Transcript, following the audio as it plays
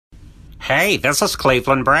Hey, this is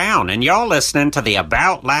Cleveland Brown, and you're listening to the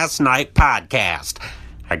About Last Night podcast.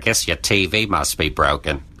 I guess your TV must be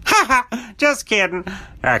broken. Ha ha, just kidding.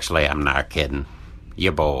 Actually, I'm not kidding.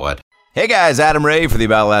 You're bored. Hey guys, Adam Ray for the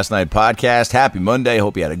About Last Night podcast. Happy Monday.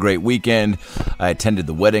 Hope you had a great weekend. I attended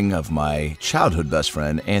the wedding of my childhood best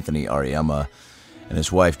friend, Anthony Ariema, and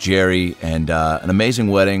his wife, Jerry, and an amazing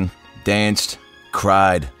wedding. Danced,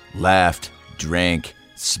 cried, laughed, drank,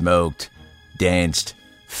 smoked, danced,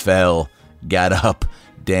 fell, got up,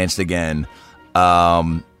 danced again.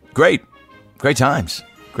 Great times.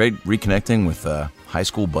 Great reconnecting with high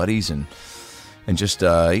school buddies and just,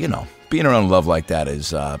 being around love like that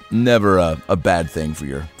is never a bad thing for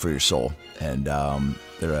your soul. And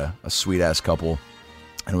they're a sweet-ass couple.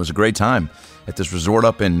 And it was a great time at this resort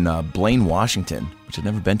up in Blaine, Washington, which I've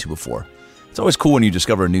never been to before. It's always cool when you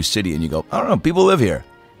discover a new city and you go, I don't know, people live here.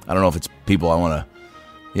 I don't know if it's people I want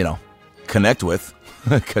to, connect with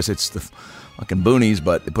because it's the fucking boonies,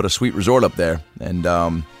 but they put a sweet resort up there. And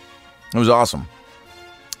it was awesome.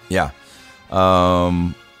 Yeah.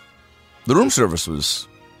 The room service was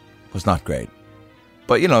not great.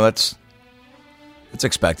 But, it's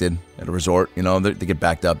expected at a resort. They get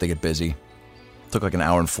backed up, they get busy. It took like an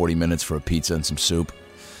hour and 40 minutes for a pizza and some soup.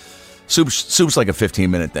 Soup's like a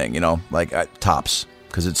 15-minute thing, like tops,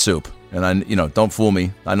 because it's soup. And don't fool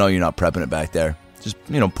me. I know you're not prepping it back there. Just,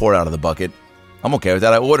 pour it out of the bucket. I'm okay with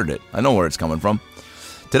that. I ordered it. I know where it's coming from.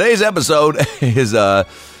 Today's episode is, a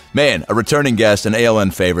returning guest, an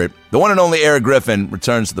ALN favorite. The one and only Erik Griffin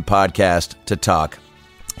returns to the podcast to talk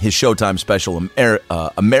his Showtime special,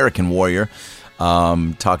 American Warrior.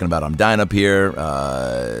 Talking about I'm Dying Up Here,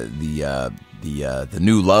 the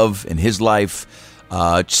new love in his life.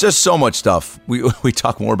 Just so much stuff. We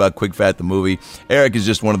talk more about Quick Fat, the movie. Erik is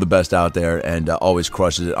just one of the best out there and always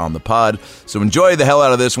crushes it on the pod. So enjoy the hell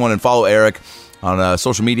out of this one and follow Erik on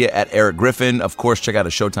social media at Erik Griffin. Of course, check out a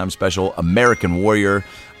Showtime special, American Warrior,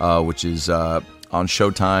 which is on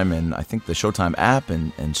Showtime and I think the Showtime app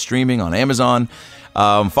and streaming on Amazon.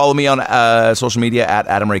 Follow me on social media at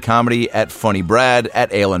Adam Ray Comedy, at Funny Brad, at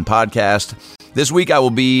ALN Podcast. This week I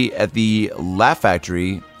will be at the Laugh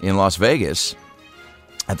Factory in Las Vegas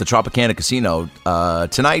at the Tropicana Casino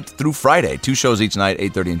tonight through Friday. 2 shows each night,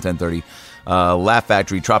 8:30 and 10:30. Laugh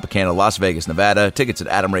Factory, Tropicana, Las Vegas, Nevada. Tickets at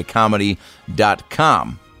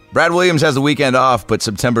adamraycomedy.com. Brad Williams has the weekend off, but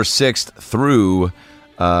September 6th through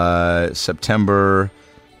September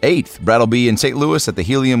 8th, Brad will be in St. Louis at the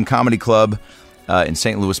Helium Comedy Club in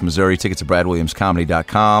St. Louis, Missouri. Tickets at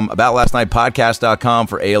bradwilliamscomedy.com. AboutLastNightPodcast.com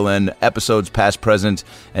for ALN episodes, past, present,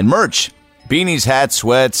 and merch. Beanies, hats,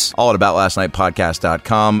 sweats, all at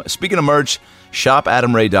AboutLastNightPodcast.com. Speaking of merch,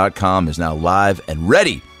 ShopAdamRay.com is now live and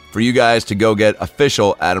ready for you guys to go get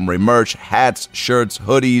official Adam Ray merch, hats, shirts,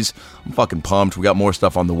 hoodies. I'm fucking pumped. We got more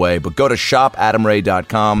stuff on the way, but go to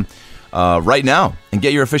ShopAdamRay.com right now and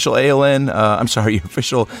get your official your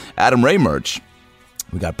official Adam Ray merch.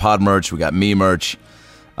 We got pod merch, we got me merch.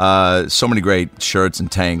 So many great shirts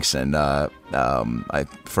and tanks and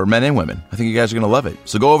for men and women. I think you guys are going to love it.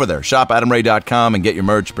 So go over there, shopadamray.com, and get your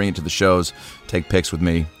merch, bring it to the shows, take pics with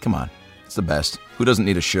me. Come on, it's the best. Who doesn't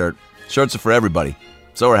need a shirt? Shirts are for everybody.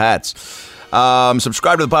 So are hats.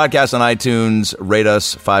 Subscribe to the podcast on iTunes, rate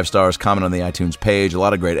us 5 stars, comment on the iTunes page. A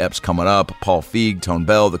lot of great eps coming up. Paul Feig, Tone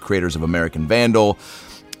Bell, the creators of American Vandal.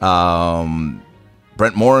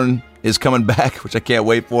 Brent Morin is coming back, which I can't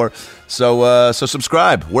wait for. So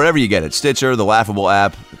subscribe wherever you get it. Stitcher, the Laughable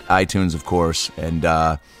app, iTunes, of course, and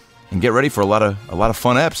get ready for a lot of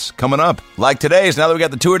fun eps coming up. Like today's. Now that we got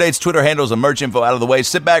the tour dates, Twitter handles, and merch info out of the way,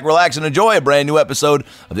 sit back, relax, and enjoy a brand new episode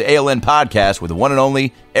of the ALN podcast with the one and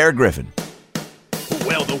only Erik Griffin.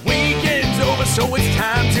 Well, the weekend's over, so it's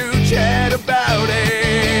time to chat about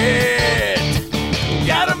it.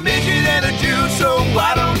 Got a midget and a Jew, so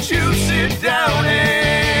why don't you sit down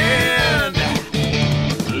and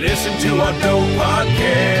listen to our dope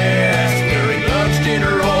podcast during lunch,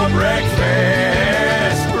 dinner, or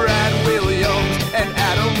breakfast. Brad Williams and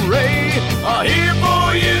Adam Ray are here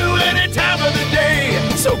for you any time of the day.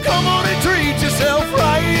 So come on and treat yourself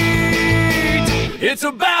right. It's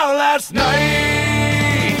about last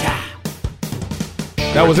night.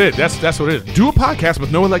 That was it. That's what it is. Do a podcast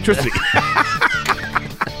with no electricity.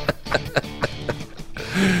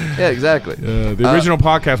 Yeah, exactly. The original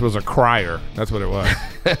podcast was a crier. That's what it was.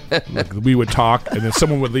 Like, we would talk, and then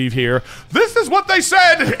someone would leave here. This is what they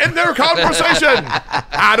said in their conversation.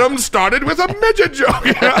 Adam started with a midget joke.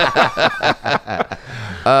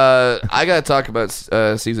 I got to talk about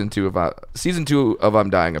season two of I'm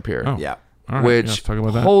Dying Up Here. Oh. Yeah. All right, Which, let's talk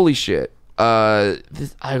about that. holy shit. I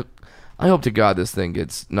hope to God this thing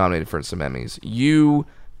gets nominated for some Emmys. You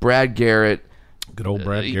Brad Garrett. Good old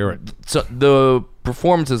Brad Garrett. So the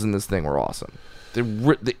performances in this thing were awesome.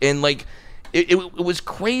 And like, it was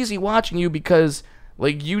crazy watching you because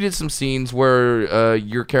like you did some scenes where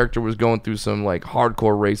your character was going through some like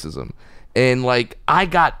hardcore racism, and like I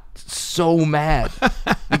got so mad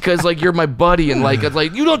because like you're my buddy and like it's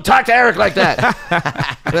like you don't talk to Eric like that.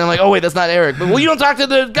 And I'm like, oh wait, that's not Eric. But well, you don't talk to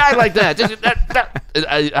the guy like that.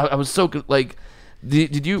 I was so like,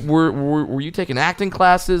 did you were you taking acting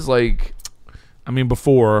classes like? I mean,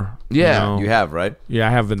 before. Yeah. You have, right? Yeah,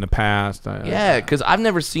 I have in the past. Yeah, because I've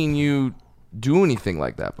never seen you do anything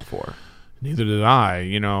like that before. Neither did I,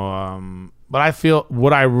 but I feel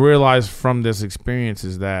what I realized from this experience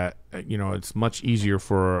is that, it's much easier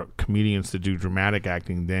for comedians to do dramatic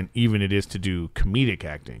acting than even it is to do comedic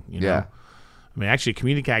acting, Yeah. I mean, actually,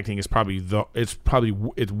 comedic acting is probably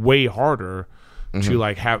it's way harder to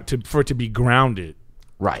like for it to be grounded.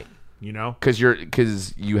 Right. Because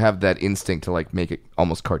you have that instinct to like make it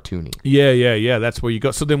almost cartoony. Yeah. That's where you go.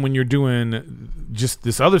 So then when you're doing just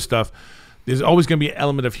this other stuff, there's always going to be an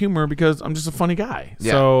element of humor because I'm just a funny guy.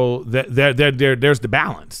 Yeah. So there's the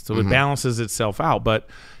balance. So it balances itself out. But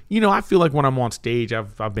I feel like when I'm on stage,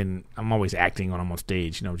 I'm always acting when I'm on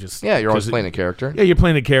stage. You're always playing a character. Yeah, you're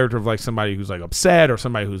playing a character of like somebody who's like upset or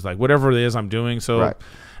somebody who's like whatever it is I'm doing. So. Right.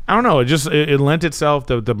 I don't know. It lent itself.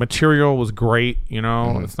 The material was great.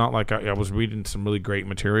 It's not like I was reading some really great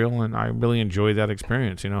material, and I really enjoyed that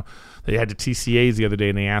experience. They had the TCAs the other day,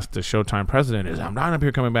 and they asked the Showtime president, "Is I'm not up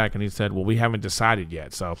here coming back?" And he said, "Well, we haven't decided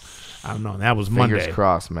yet." So I don't know. And that was Monday. Fingers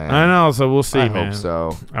crossed, man. I know. So we'll see, I man. hope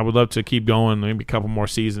so. I would love to keep going, maybe a couple more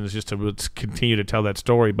seasons, just to continue to tell that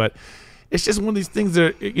story, but. It's just one of these things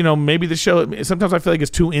that, maybe the show, sometimes I feel like it's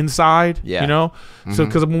too inside, So,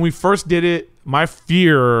 because when we first did it, my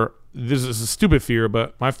fear, this is a stupid fear,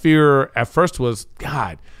 but my fear at first was,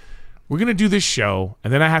 God, we're going to do this show,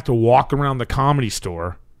 and then I have to walk around the Comedy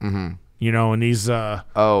Store, and these...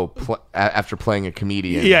 after playing a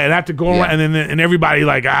comedian. Yeah, and I have to go around, and everybody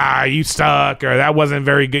like, you suck, or that wasn't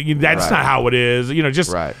very good. That's not how it is.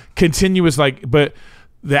 Just continuous, but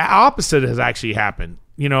the opposite has actually happened.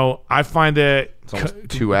 I find that it's almost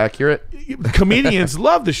too accurate. Comedians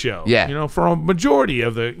love the show. Yeah. For a majority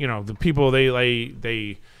of the people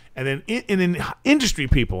they and then in industry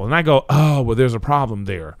people, and I go, oh well, there's a problem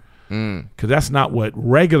there because that's not what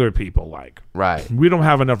regular people like. Right. We don't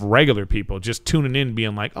have enough regular people just tuning in,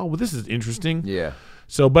 being like, oh well, this is interesting. Yeah.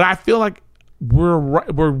 So, but I feel like we're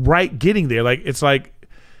right getting there. Like it's like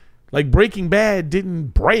Breaking Bad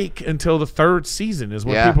didn't break until the third season is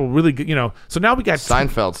when people really, So now we got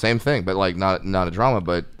Seinfeld, same thing, but like not a drama.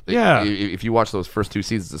 But if you watch those first two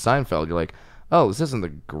seasons of Seinfeld, you're like, oh, this isn't the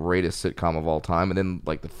greatest sitcom of all time. And then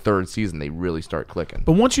like the third season, they really start clicking.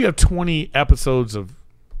 But once you have 20 episodes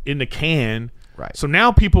in the can, right? So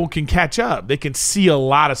now people can catch up. They can see a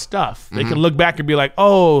lot of stuff. They can look back and be like,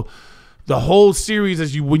 oh, the whole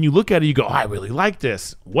series. When you look at it, you go, oh, I really like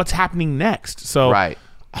this. What's happening next? So right.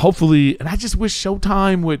 Hopefully, and I just wish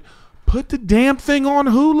Showtime would put the damn thing on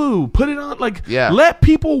Hulu. Put it on, let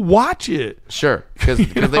people watch it. Sure, because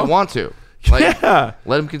they want to. Let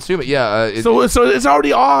them consume it. Yeah. So it's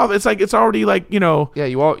already off. It's already Yeah,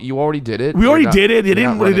 you already did it. We already did it. They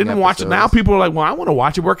didn't watch it. Now people are like, well, I want to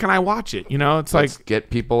watch it. Where can I watch it? Let's like get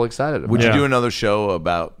people excited. Would you do another show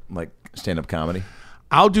about like stand-up comedy?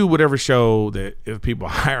 I'll do whatever show that if people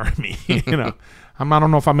hire me. I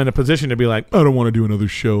don't know if I'm in a position to be like, I don't want to do another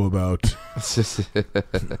show about, that's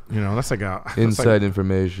like inside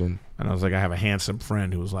information. And I was like, I have a handsome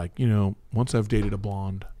friend who was like, once I've dated a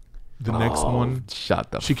blonde, the next one,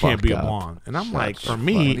 she can't be a blonde. And I'm like, for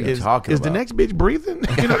me, is the next bitch breathing?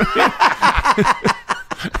 You know what I mean?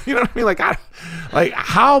 You know what I mean? Like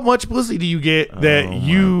how much pussy do you get that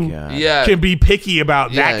you can be picky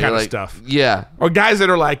about that kind of stuff? Yeah. Or guys that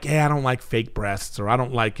are like, I don't like fake breasts, or I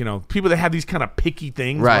don't like, people that have these kind of picky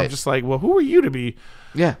things. Right. I'm just like, well, who are you to be?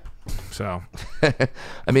 Yeah. So,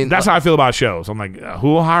 I mean, that's how I feel about shows. I'm like, who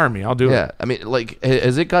will hire me? I'll do it. Yeah. I mean, like,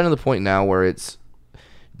 has it gotten to the point now where it's,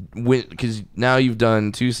 because now you've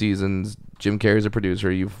done 2 seasons, Jim Carrey's a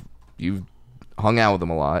producer, you've hung out with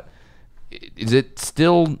him a lot. Is it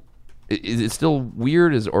still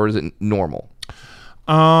weird, or is it normal?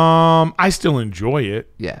 I still enjoy it.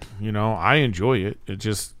 Yeah. I enjoy it. It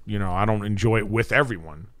just, I don't enjoy it with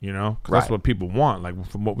everyone, 'cause that's what people want. Like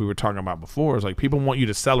from what we were talking about before, is like people want you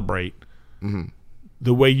to celebrate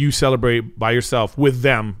the way you celebrate by yourself with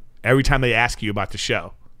them every time they ask you about the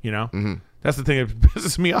show, That's the thing that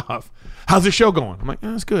pisses me off. How's the show going? I'm like,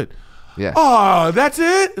 it's good. Yeah. Oh, that's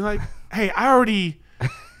it? And like, hey, I already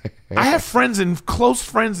I have friends and close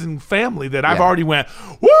friends and family that I've already went,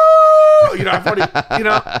 woo!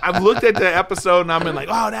 I've looked at the episode and I've been like,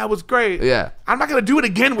 oh, that was great. Yeah. I'm not going to do it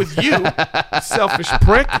again with you, selfish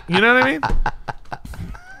prick. You know what I mean?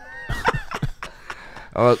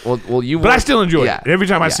 But I still enjoy it. Every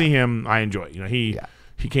time I see him, I enjoy it.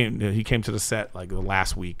 He came to the set like the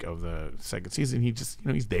last week of the second season. He just,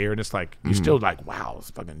 he's there, and it's like you're still like, wow,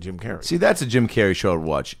 it's fucking Jim Carrey. See, that's a Jim Carrey show to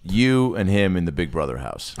watch. You and him in the Big Brother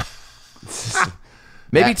house.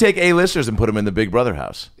 Maybe take A-listers and put them in the Big Brother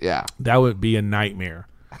house. Yeah, that would be a nightmare.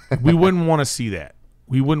 We wouldn't want to see that.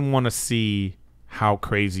 We wouldn't want to see how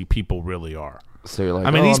crazy people really are. So you're like,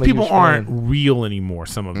 I mean, these people aren't real anymore.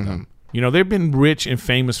 Some of them, they've been rich and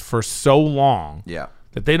famous for so long. Yeah.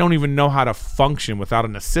 That they don't even know how to function without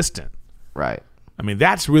an assistant. Right. I mean,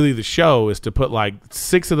 that's really the show, is to put like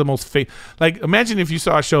 6 of the most like, imagine if you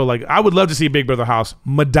saw a show like, I would love to see Big Brother House,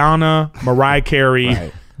 Madonna, Mariah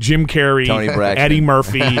Carey, Jim Carrey, Tony Braxton. Eddie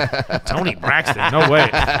Murphy, Tony Braxton, no way.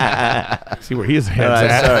 See where his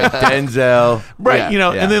head's at. Sorry, Denzel. Right,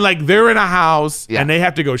 and then like they're in a house and they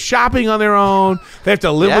have to go shopping on their own. They have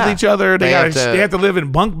to live with each other. They have to live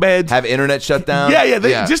in bunk beds. Have internet shut down.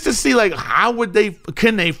 Just to see like how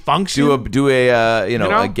can they function? Do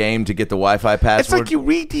a game to get the Wi-Fi password. It's like you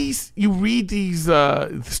read these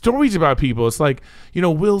stories about people. It's like,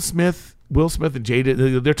 Will Smith and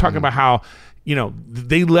Jada, they're talking about how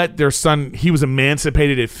they let their son, he was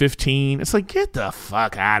emancipated at 15. It's like, get the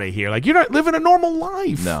fuck out of here. Like, you're not living a normal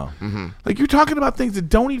life. No. Like, you're talking about things that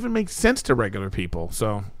don't even make sense to regular people.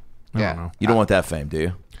 So, I don't know. You don't want that fame, do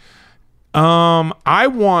you? I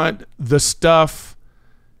want the stuff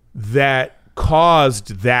that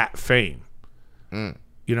caused that fame. So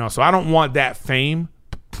I don't want that fame,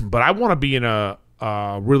 but I want to be in a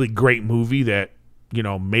really great movie that,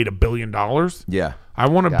 made $1 billion. Yeah. I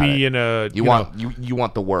want to be in a. You want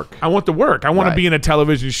the work. I want the work. I want to be in a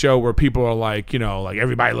television show where people are like, like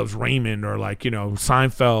Everybody Loves Raymond, or like,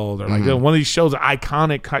 Seinfeld, or like one of these shows,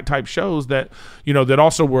 iconic type shows that, that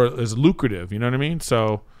also is lucrative. You know what I mean?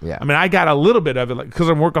 So, I mean, I got a little bit of it, like, because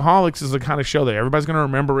Workaholics is the kind of show that everybody's going to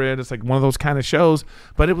remember it. It's like one of those kind of shows,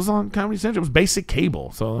 but it was on Comedy Central. It was basic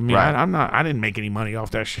cable. So, I mean, I didn't make any money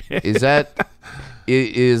off that shit. Is that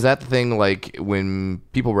the thing, like, when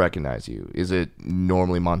people recognize you, is it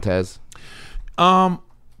normally Montez?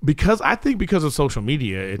 Because of social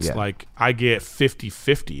media, it's like I get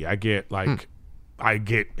 50-50. I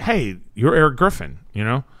get hey, you're Erik Griffin,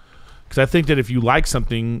 because I think that if you like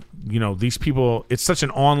something, these people, it's such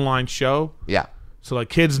an online show. Yeah. So like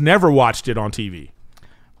kids never watched it on TV.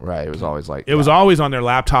 Right. It was always like it was always on their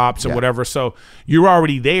laptops and whatever. So you're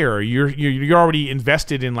already there. You're already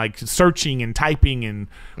invested in like searching and typing and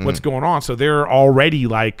what's going on. So they're already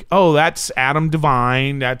like, oh, that's Adam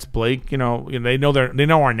Devine, that's Blake. They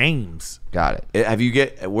know our names. Got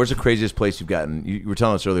it. Where's the craziest place you've gotten? You were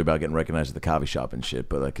telling us earlier about getting recognized at the coffee shop and shit,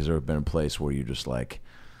 but like, has there been a place where you just like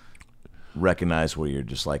recognize where you're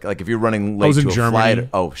just like if you're running late to a flight?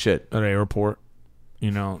 Oh shit! At an airport.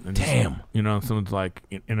 And damn. Someone's like,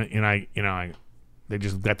 they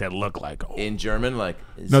just got that look like, oh. In German, like,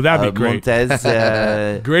 no, that'd be great.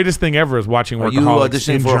 Montez, greatest thing ever is watching Workaholics. Are you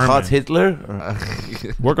auditioning for Hot Hitler?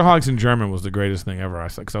 Workaholics in German was the greatest thing ever.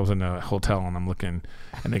 Because I was in a hotel and I'm looking,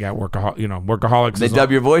 and they got Workaholics. They dub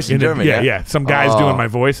your voice in German. Yeah. Some guy's doing my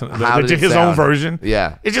voice. His own version.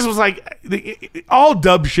 Yeah. It just was like all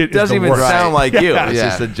dub shit. It doesn't even sound like you. It's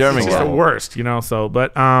just the German. It's the worst, So,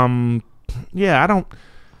 but I've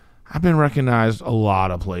been recognized a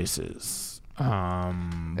lot of places.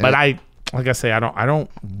 But I don't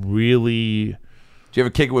really. Do you ever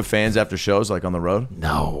kick it with fans after shows, like on the road?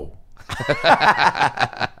 No.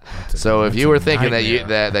 So if you were thinking that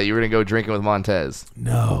you were gonna go drinking with Montez,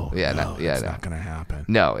 no, that's not gonna happen.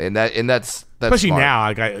 No, and that's especially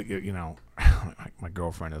smart. now. My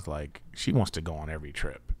girlfriend is like, she wants to go on every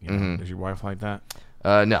trip. Is your wife like that?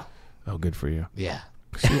 No. Oh, good for you. Yeah.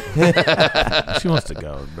 She wants to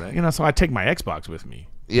go, but so I take my Xbox with me.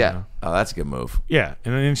 Yeah. Oh, that's a good move. Yeah,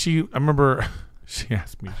 and then I remember she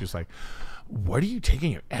asked me, she was like, "What are you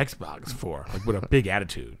taking your Xbox for?" Like with a big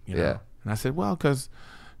attitude, Yeah. And I said, "Well, because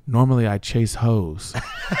normally I chase hoes."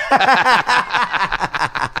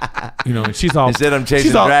 And she's all. Instead, I'm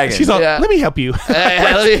chasing dragons. She's all. Let me help you.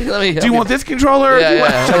 Let me Do you want this controller?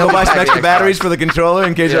 Yeah, Should I go buy some extra batteries for the controller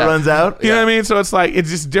in case it runs out? You know what I mean? So it's like, it's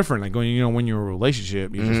just different. Like when you're in a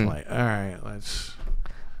relationship, you're just like, all right, let's.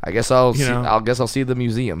 I guess I'll see the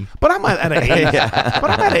museum. But I'm at an age. But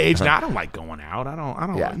I'm at an age now. I don't like going out. I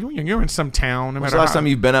don't. Yeah. You're in some town. When's the last time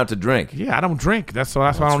you've been out to drink? Yeah, I don't drink. That's why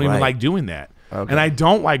I don't even like doing that. And I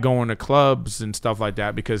don't like going to clubs and stuff like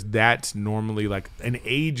that because that's normally like an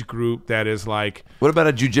age group that is like. What about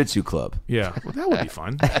a jiu-jitsu club? Yeah, well, that would be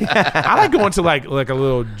fun. I like going to like a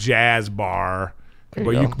little jazz bar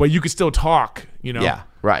where you could still talk. You know. Yeah.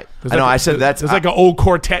 Right. I know. I said that's. There's like an old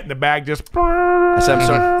quartet in the back, just. I said I'm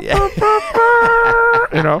sorry. Yeah.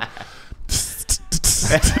 You know.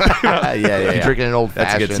 Yeah. Drinking an old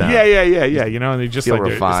That's a good fashioned. sound. Yeah. You know, and they just Feel like it's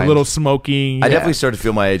a refined. little smoky. I definitely started to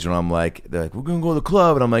feel my age when I'm like, they're like, we're gonna go to the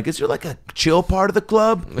club, and I'm like, is there like a chill part of the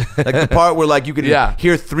club, like the part where like you can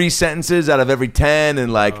hear 3 sentences out of every 10,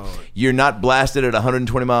 and like you're not blasted at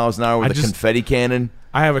 120 miles an hour with a confetti cannon.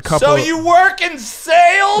 I have a couple. So you work in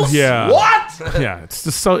sales? Yeah. What? Yeah, it's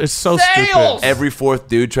just so Sales! stupid. Every 4th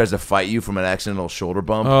dude tries to fight you from an accidental shoulder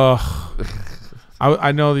bump.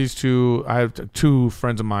 I know these two. I have 2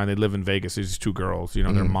 friends of mine. They live in Vegas. These 2 girls. You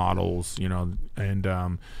know, they're models. You know, and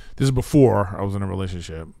this is before I was in a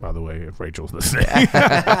relationship. By the way, if Rachel's listening, it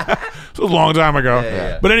was a long time ago.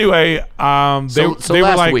 Yeah. But anyway, they So were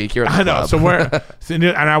last like, week you're at the I know. club. So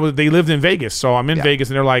where they lived in Vegas. So I'm in Vegas,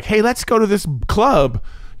 and they're like, hey, let's go to this club.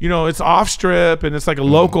 You know, it's off strip and it's like a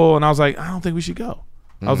local. And I was like, I don't think we should go.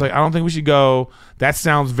 I was like, I don't think we should go. That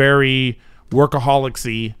sounds very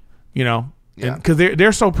workaholic-y. You know. Yeah. Because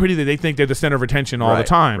they're so pretty that they think they're the center of attention all the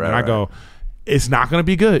time. Right, and I go, it's not going to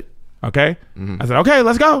be good. Okay? I said, okay,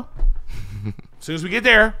 let's go. As soon as we get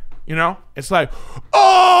there, you know, it's like,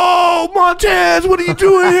 oh, Montez, what are you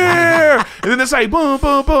doing here? And then it's like, boom,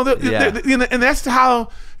 boom, boom. And that's how,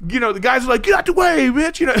 you know, the guys are like, get out the way,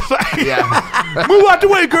 bitch. You know, it's like, move out the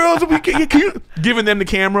way, girls. Can you, giving them the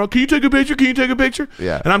camera. Can you take a picture? Can you take a picture?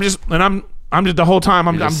 Yeah. And I'm just the whole time,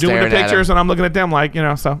 I'm doing the staring at pictures him. and I'm looking at them like, you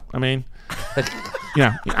know, so, I mean.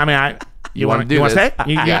 Yeah, I mean, you want do to this? say?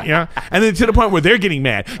 You know? And then to the point where they're getting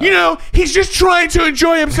mad. You know, he's just trying to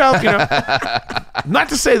enjoy himself. You know, not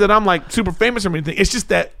to say that I'm like super famous or anything. It's just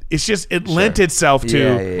that it lent itself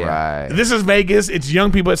to. Right. This is Vegas. It's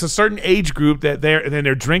young people. It's a certain age group that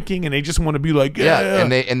they're drinking and they just want to be like, Yeah,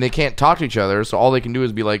 and they can't talk to each other, so all they can do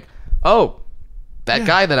is be like, oh, that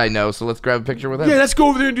guy that I know, so let's grab a picture with him. yeah, let's go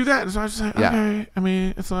over there and do that. And so I was just like, Yeah. okay. I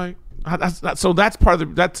mean, it's like so that's part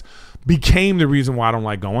of that's became the reason why I don't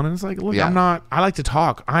like going. And it's like, look, I like to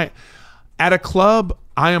talk. At a club,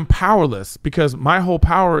 I am powerless because my whole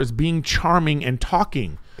power is being charming and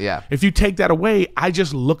talking. Yeah. If you take that away, I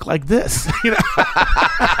just look like this. You know,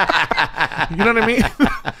 you know what I mean?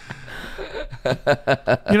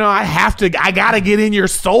 You know, I gotta get in your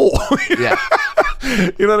soul. Yeah.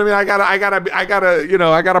 You know what I mean?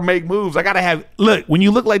 I gotta make moves. I gotta have, look, when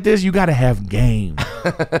you look like this, you gotta have game.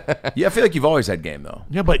 Yeah, I feel like you've always had game though.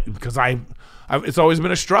 Yeah, but because it's always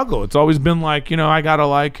been a struggle. It's always been like, you know, I gotta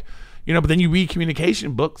like, you know, but then you read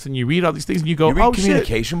communication books and you read all these things and you go, You read oh,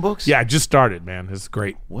 communication shit. books? Yeah, I just started, man. It's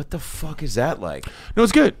great. What the fuck is that like? No,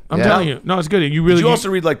 it's good. I'm Yeah. telling you. No, it's good. And you really Did you also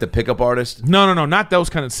read like the pickup artist? No, not those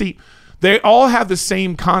kind of. See, they all have the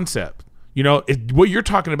same concept. You know, what you're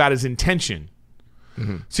talking about is intention.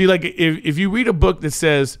 Mm-hmm. See, like if you read a book that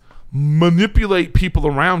says manipulate people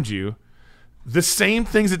around you, the same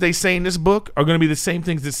things that they say in this book are going to be the same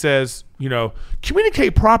things that says, you know,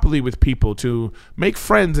 communicate properly with people to make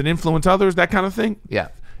friends and influence others, that kind of thing. Yeah.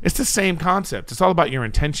 It's the same concept. It's all about your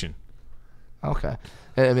intention. Okay.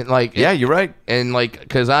 I mean, like, Yeah, you're right. and like,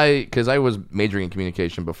 because I was majoring in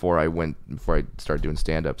communication before I started doing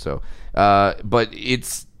stand up. So, but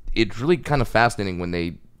it's really kind of fascinating when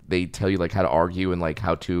they tell you like how to argue and like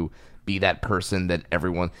how to be that person that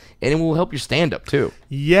everyone, and it will help your stand up too.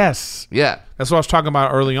 Yes. Yeah. That's what I was talking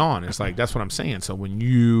about early on. It's like, that's what I'm saying. So when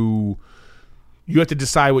you have to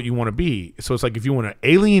decide what you want to be. So it's like if you want to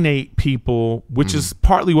alienate people, which is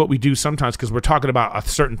partly what we do sometimes because we're talking about a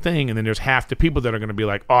certain thing, and then there's half the people that are going to be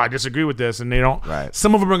like, oh, I disagree with this, and they don't. Right.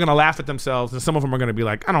 Some of them are going to laugh at themselves, and some of them are going to be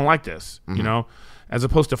like, I don't like this, you know, as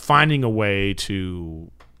opposed to finding a way to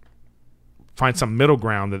find some middle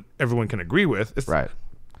ground that everyone can agree with.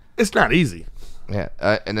 It's not easy. Yeah.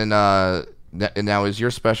 And then and now is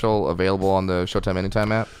your special available on the Showtime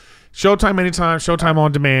Anytime app? Showtime Anytime, Showtime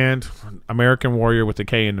On Demand, American Warrior with the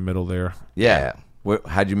K in the middle there. Yeah.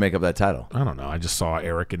 How'd you make up that title? I don't know. I just saw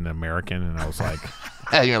Erik in the American, and I was like,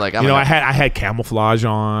 And you're like, I had camouflage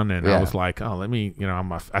on, and Yeah. I was like, oh, let me, you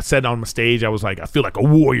know, I said on my stage, I was like, I feel like a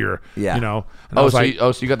warrior. Yeah. You know. And I was like,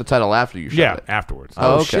 so you got the title after you shot yeah, it. afterwards.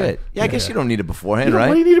 Oh, okay. shit. Yeah, I guess you don't need it beforehand, You know, right?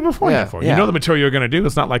 what do you need it beforehand Yeah. for? Yeah. You know the material you're going to do.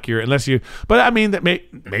 It's not like unless you. But I mean, that may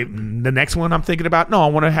the next one I'm thinking about. No, I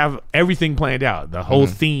want to have everything planned out, the whole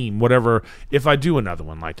theme, whatever. If I do another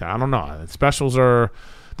one like that, I don't know. Specials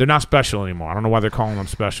they're not special anymore. I don't know why they're calling them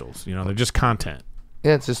specials. You know, they're just content.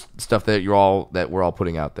 Yeah, it's just stuff that we're all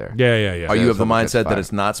putting out there. Yeah. Are you of the mindset that fine.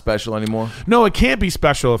 it's not special anymore? No, it can't be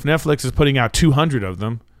special if Netflix is putting out 200 of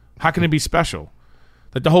them. How can it be special?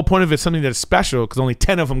 Like the whole point of it is something that's special because only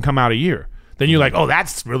 10 of them come out a year. Then you're like, oh,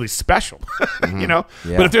 that's really special, you know.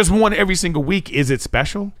 Yeah. But if there's one every single week, is it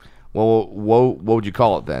special? Well, what would you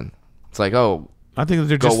call it then? It's like, oh, I think that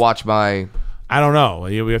they're go just. watch my. I don't know.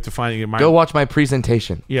 We have to find Go watch my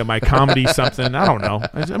presentation. Yeah, my comedy something. I don't know.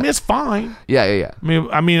 I mean, it's fine. Yeah.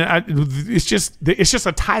 It's just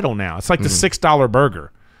a title now. It's like the $6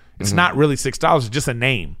 burger. It's not really $6. It's just a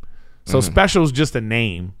name. So special is just a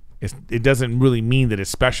name. It doesn't really mean that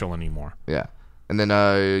it's special anymore. Yeah. And then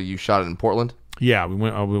you shot it in Portland? Yeah,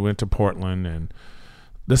 we went to Portland and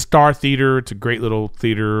the Star Theater. It's a great little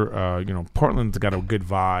theater. Portland's got a good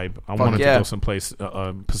vibe. I wanted to go someplace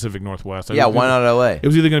Pacific Northwest. Why not L.A.? It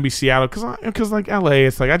was either going to be Seattle because like L.A.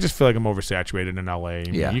 It's like I just feel like I'm oversaturated in L.A.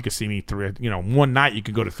 Yeah. You could see me one night you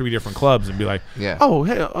could go to 3 different clubs and be like, yeah. Oh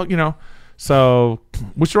hey, So,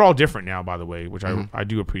 which are all different now, by the way, which I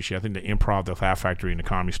do appreciate. I think the Improv, the Laugh Factory, and the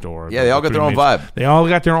Comedy Store. Yeah, they all got their own vibe. They all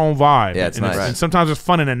got their own vibe. Yeah, it's nice. And sometimes it's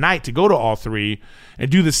fun in a night to go to all 3 and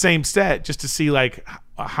do the same set just to see like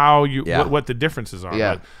how what the differences are.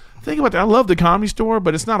 Yeah. But think about that. I love the Comedy Store,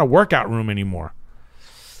 but it's not a workout room anymore.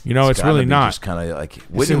 It's really not. Just kind of like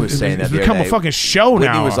Whitney was saying that it's become a fucking show Whitney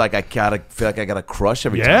now. Whitney was like, I feel like I gotta crush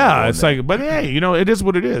every time. Yeah, it's like, but hey, it is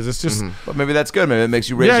what it is. It's just, but maybe that's good. Maybe it makes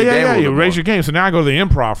you raise your game. Yeah, you raise more. your game. So now I go to the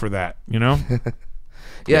Improv for that.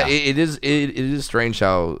 Yeah, it is strange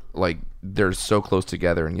how like they're so close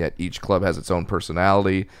together and yet each club has its own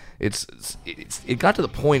personality. It got to the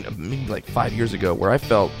point of maybe like 5 years ago where I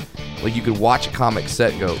felt like you could watch a comic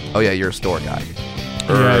set and go, oh yeah, you're a store guy,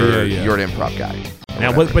 or you're an improv guy.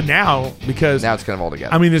 Now, but now because now it's kind of all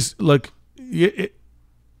together. I mean, it's like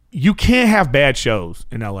you can't have bad shows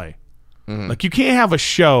in LA. Like you can't have a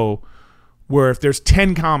show where if there's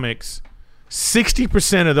 10 comics,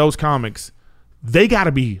 60% of those comics they got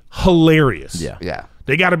to be hilarious. Yeah.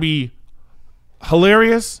 They got to be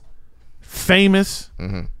hilarious, famous,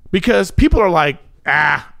 because people are like,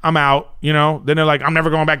 I'm out. Then they're like, I'm never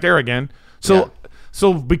going back there again. So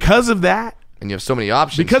because of that. And you have so many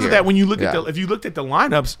options. Because of that, when you look at if you looked at the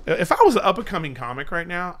lineups, if I was an up and coming comic right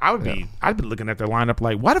now, I'd be looking at their lineup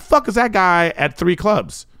like, why the fuck is that guy at 3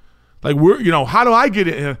 clubs? Like how do I get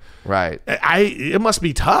it? Right. It must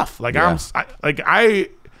be tough. Like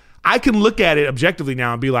I can look at it objectively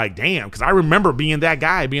now and be like, damn, because I remember being that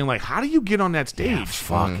guy, being like, how do you get on that stage? Yeah,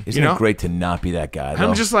 fuck. Isn't it great to not be that guy, though?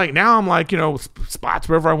 I'm just like, now I'm like, spots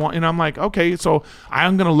wherever I want. And I'm like, okay, so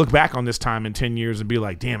I'm going to look back on this time in 10 years and be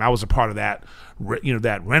like, damn, I was a part of that,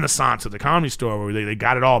 that renaissance of the Comedy Store where they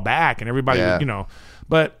got it all back and everybody,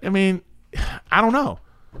 But, I mean, I don't know.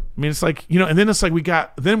 I mean, it's like, and then it's like we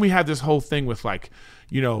have this whole thing with like,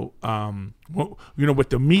 with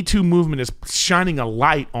the Me Too movement is shining a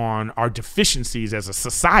light on our deficiencies as a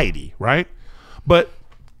society, right? But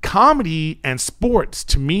comedy and sports,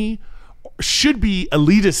 to me, should be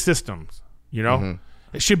elitist systems. It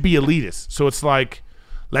should be elitist. So it's like,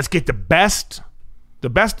 let's get the best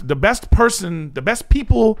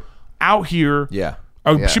people out here. Yeah.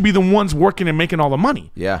 Should be the ones working and making all the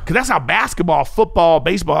money. Yeah. Because that's how basketball, football,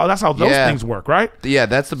 baseball, that's how those things work, right? Yeah,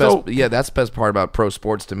 that's the best. That's the best part about pro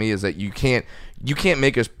sports to me is that you can't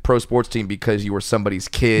make a pro sports team because you were somebody's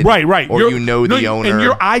kid, right? Or the owner, and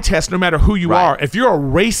your eye test, no matter who you are. If you're a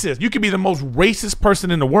racist, you could be the most racist person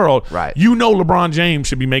in the world. Right. LeBron James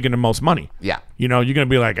should be making the most money. Yeah. You're gonna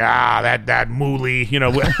be like, that Mooley,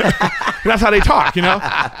 that's how they talk.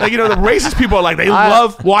 Like the racist people are like they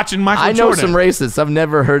love watching Michael Jordan. I know some racists. I've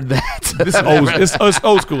never heard that. It's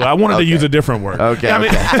old school. I wanted to use a different word. Okay.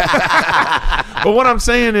 But what I'm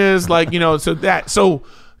saying is like so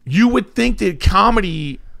you would think that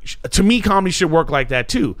comedy should work like that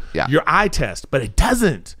too. Yeah. Your eye test, but it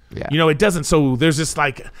doesn't. Yeah. It doesn't. So there's this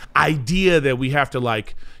like idea that we have to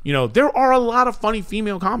like, there are a lot of funny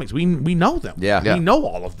female comics. We know them. Yeah. We know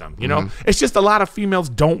all of them. It's just a lot of females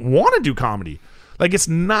don't want to do comedy. Like it's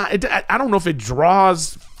not. I don't know if it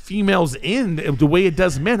draws females in the way it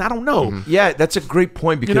does men. I don't know. Yeah, that's a great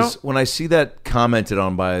point because when I see that commented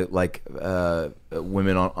on by like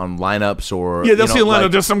women on lineups or they'll see a lineup.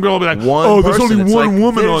 Like, there's some girl will be like, there's person, only one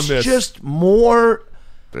woman on this. There's just more.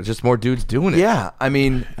 There's just more dudes doing it. Yeah, I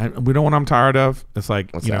mean, we know what I'm tired of. It's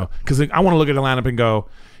like because I want to look at the lineup and go,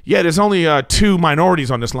 yeah, there's only 2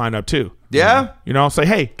 minorities on this lineup too. Yeah, say,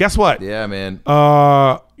 hey, guess what? Yeah, man.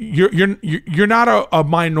 You're not a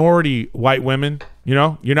minority white women. You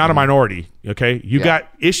know, you're not a minority. Okay, you got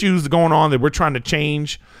issues going on that we're trying to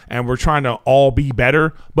change, and we're trying to all be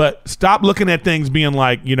better. But stop looking at things being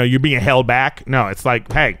like, you know, you're being held back. No, it's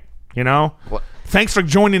like, hey, you know, thanks for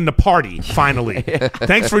joining the party. Finally,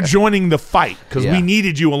 thanks for joining the fight because we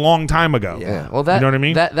needed you a long time ago. Yeah, well, that, you know what I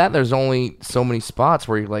mean. That there's only so many spots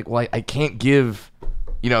where you're like, well, I can't give.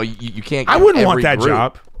 You know, you can't. Give I wouldn't want every that group.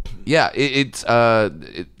 job. Yeah, it's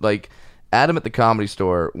like Adam at the Comedy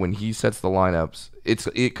Store when he sets the lineups.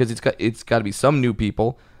 Because it's got to be some new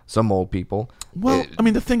people, some old people. Well, I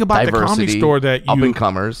mean, the thing about the Comedy Store that up and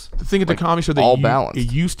comers. The thing at the Comedy Store that all balanced.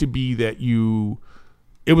 It used to be that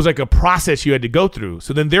it was like a process you had to go through.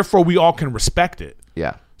 So then, therefore, we all can respect it.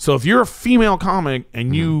 Yeah. So if you're a female comic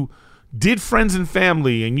and you did Friends and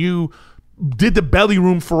Family and you did the Belly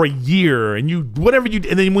Room for a year and you whatever you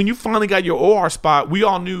did, and then when you finally got your OR spot, we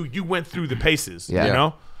all knew you went through the paces. Yeah. You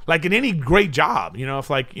know. Like in any great job, you know,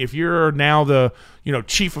 if you're now the, you know,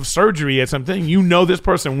 chief of surgery at something, you know, this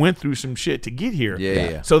person went through some shit to get here.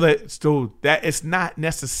 Yeah. So that it's not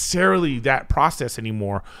necessarily that process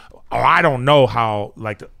anymore. Or I don't know how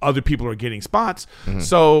like the other people are getting spots.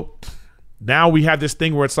 So now we have this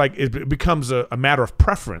thing where it's like it becomes a matter of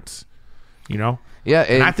preference, you know. Yeah,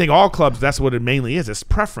 and I think all clubs, that's what it mainly is. It's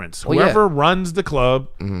preference. Well, Whoever runs the club,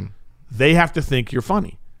 they have to think you're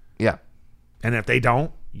funny. Yeah. And if they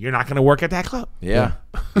don't, you're not going to work at that club. Yeah.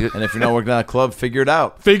 And if you're not working at a club, figure it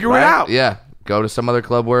out. Figure it out. Yeah. Go to some other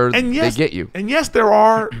club where they get you. And yes, there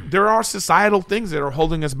are societal things that are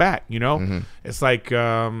holding us back, you know? It's like,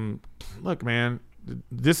 look, man,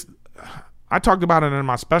 I talked about it in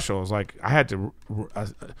my special. It's like I had to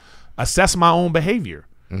assess my own behavior.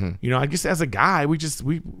 You know, I guess as a guy, we've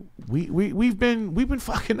been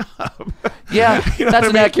fucking up. Yeah, you know that's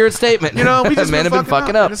an accurate statement. You know, we just men have been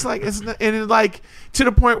fucking up. And it's like it's like to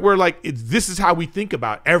the point where like this is how we think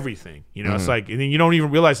about everything. You know, it's like, and then you don't even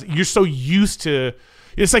realize you're so used to.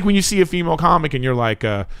 It's like when you see a female comic and you're like,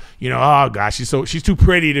 you know, oh gosh, she's too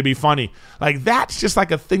pretty to be funny. Like that's just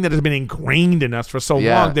like a thing that has been ingrained in us for so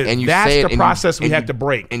long that that's the process we have to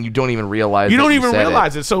break. And you don't even realize. You don't even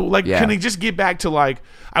realize it. So like, Yeah. can they just get back to like?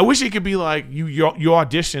 I wish it could be like you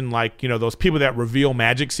audition like, you know, those people that reveal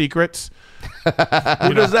magic secrets.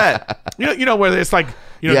 Who does that? You know where it's like,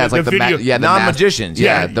 you know, Yeah, it's like the video. non-magicians.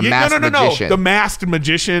 The masked magician. The masked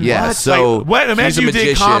magician. Yeah, What? so like, what? Imagine he's you a did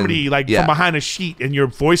magician. comedy like Yeah. from behind a sheet and your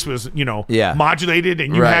voice was, you know, modulated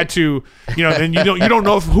and you Right. had to, you know, and you don't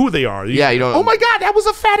know who they are. Yeah, you don't. Oh my God, that was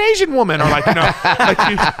a fat Asian woman, or like, you know,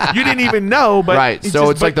 like you didn't even know. But Right. So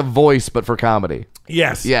it's like The Voice, but for comedy.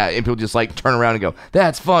 yes, Yeah, and people just like turn around and go,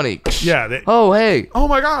 "That's funny." yeah. Oh, hey. Oh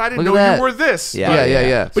my God, I didn't Look know at that. you were this.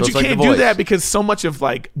 Yeah. But So you it's like can't The do Voice. that because so much of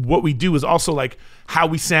like what we do is also like how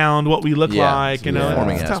we sound, what we look Yeah, like, it's you a know.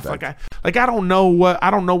 performing It's tough. aspect. I don't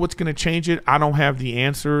know what's going to change it. I don't have the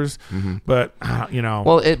answers, but you know.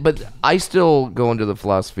 Well, but I still go into the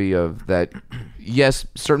philosophy of that. Yes,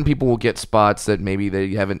 certain people will get spots that maybe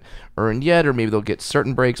they haven't earned yet, or maybe they'll get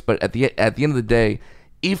certain breaks. But at the end of the day,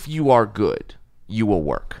 if you are good, you will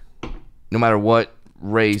work, no matter what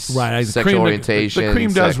race, Right, the sexual cream- orientation. the cream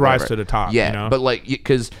does sex, rise whatever. to the top, Yeah, you know? but like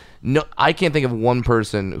because no, I can't think of one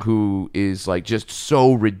person who is like just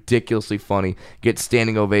so ridiculously funny, gets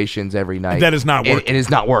standing ovations every night. That is not working. and is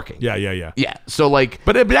not working. yeah. Yeah. So like,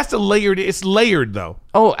 But that's the layered. It's layered though.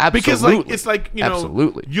 oh, absolutely. Because like it's like, you know,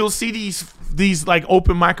 absolutely. you'll see these like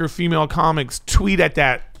open mic or female comics tweet at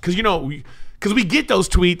that because you know because we get those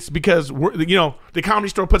tweets because we're, you know, the Comedy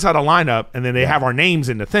Store puts out a lineup and then they have our names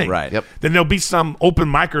in the thing. Right. Yep. Then there'll be some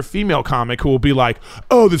open mic or female comic who will be like,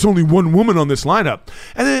 oh, there's only one woman on this lineup,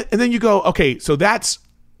 and then you go, okay, so that's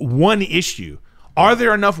one issue. Are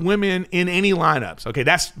there enough women in any lineups? Okay,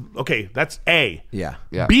 that's A. Yeah.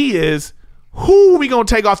 Yeah. B is who are we gonna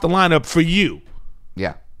take off the lineup for you?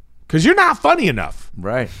 Yeah. Because you're not funny enough.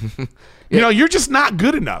 Right. You know, you're just not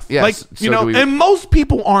good enough. Yes, Like, so you know, do we- and most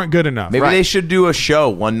people aren't good enough. Maybe Right. they should do a show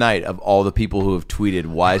one night of all the people who have tweeted,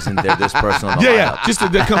 why isn't there this person on the Yeah. lineup? Just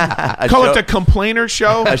call show- it the complainer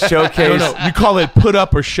show. A showcase. No, you call it put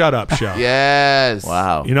up or shut up show. Yes.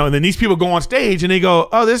 Wow. You know, and then these people go on stage and they go,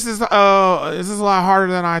 oh, this is a lot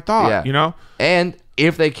harder than I thought. Yeah. You know? And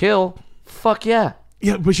if they kill, fuck yeah.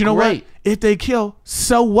 Yeah, but you know Great. what? If they kill,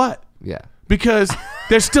 so what? Yeah. Because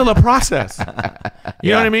there's still a process.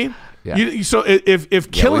 You know what I mean? Yeah. So if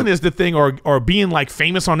killing is the thing, or being like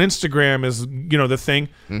famous on Instagram is, you know, the thing,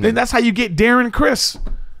 then that's how you get Darren Chris.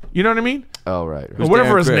 You know what I mean? Oh, right. Or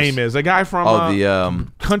whatever Darren his Criss? name is. A guy from the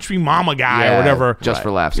Country Mama guy Yeah, or whatever. Just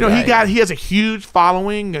for laughs. You know, guy. he has a huge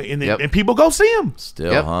following, and people go see him.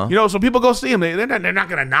 still, Yep. huh? You know, so people go see him. They're not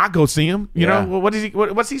going to not go see him. You Yeah. know,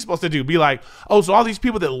 well, what's he supposed to do? Be like, oh, so all these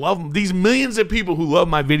people that love him, these millions of people who love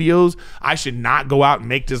my videos, I should not go out and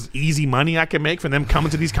make this easy money I can make for them coming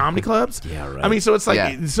to these comedy clubs? Yeah, right. I mean, so it's like,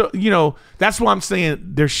 Yeah. so you know, that's why I'm saying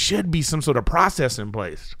there should be some sort of process in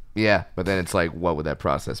place. Yeah, but then it's like, what would that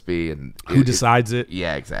process be? And Who decides it?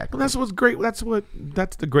 Yeah, exactly. Well, that's what's great.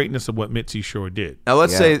 That's the greatness of what Mitzi Shore did. Now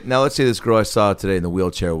let's Yeah. say this girl I saw today in the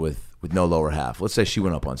wheelchair with no lower half. Let's say she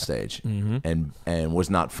went up on stage and was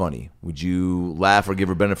not funny. Would you laugh or give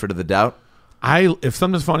her benefit of the doubt? If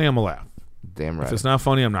something's funny, I'm gonna laugh. Damn right. If it's not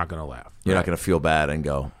funny, I'm not gonna laugh. You're not going to feel bad and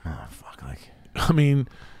go, oh fuck, like I mean,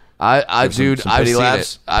 Dude, some I've pity seen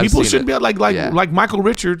laughs. it. I've people seen shouldn't it. be like Yeah. Michael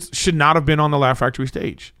Richards should not have been on the Laugh Factory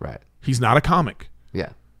stage. Right. He's not a comic, Yeah.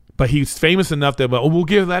 but he's famous enough that we'll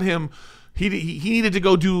let him. He needed to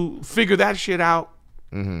go figure that shit out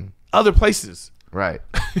other places. Right.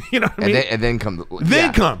 You know what I mean? And then come.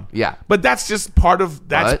 Then come. Yeah. But that's just part of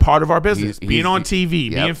our business. He's- being on TV,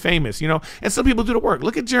 yep. being famous, you know. And some people do the work.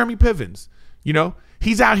 Look at Jeremy Pivens. You know,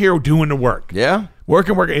 he's out here doing the work. yeah.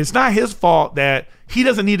 Working. It's not his fault that he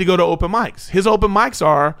doesn't need to go to open mics. His open mics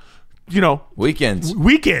are, you know, Weekends.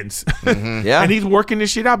 weekends. Yeah. And he's working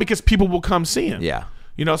this shit out because people will come see him. Yeah.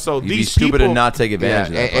 You know, so You'd be these stupid people to not take Yeah. advantage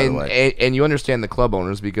of that, by the way. And you understand the club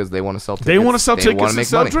owners because they want to sell tickets. they want to sell They tickets wanna and make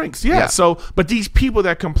sell money. drinks. Yeah. So, but these people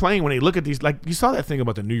that complain when they look at these, like you saw that thing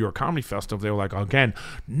about the New York Comedy Festival, they were like, again,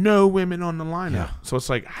 no women on the lineup. Yeah. So it's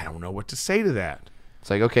like, I don't know what to say to that. It's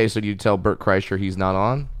like, okay, so do you tell Bert Kreischer he's not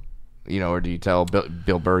on? You know, or do you tell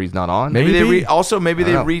Bill Burr he's not on? Maybe they Maybe.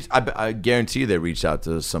 they reached. I guarantee you they reached out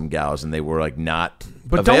to some gals and they were like not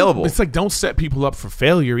But available. it's like, don't set people up for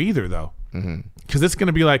failure either, though. Because it's going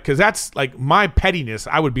to be like, because that's like my pettiness.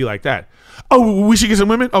 I would be like that. Oh, we should get some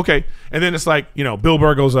women? Okay. And then it's like, you know, Bill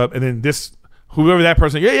Burr goes up and then whoever that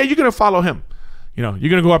person, yeah, you're going to follow him. You know, you're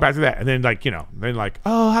going to go up after that. And then like, you know, then like,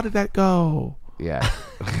 oh, how did that go? Yeah.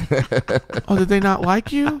 Oh, did they not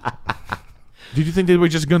like you? Did you think they were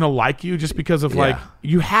just going to like you just because of like,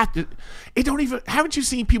 you have to, haven't you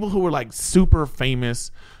seen people who were like super famous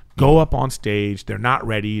go up on stage, they're not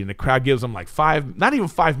ready, and the crowd gives them like not even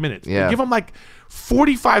 5 minutes. Yeah. They give them like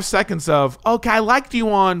 45 seconds of, okay, I liked you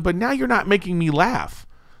but now you're not making me laugh.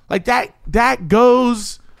 Like that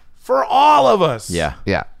goes for all of us. yeah.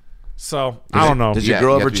 Yeah. So I don't know. Does your Yeah,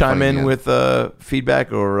 girl you have ever to be chime funny in again. with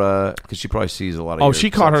feedback or because she probably sees a lot of? Oh, your she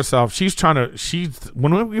caught sets. herself.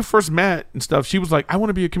 When we first met and stuff, she was like, I want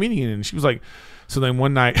to be a comedian. And she was like, so then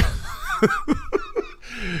one night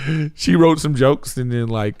she wrote some jokes and then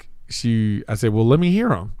like I said, well, let me hear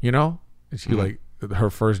them, you know? And she like, her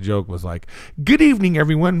first joke was like, good evening,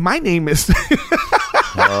 everyone. My name is.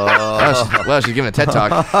 Well, she's giving a TED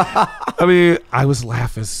Talk. I mean, I was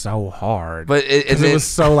laughing so hard. But it was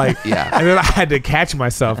so like, Yeah. And then I had to catch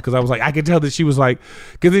myself because I was like, I could tell that she was like,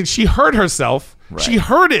 because then she heard herself. Right. She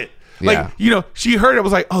heard it. Like, Yeah. you know, she heard it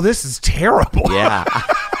was like, oh, this is terrible. Yeah.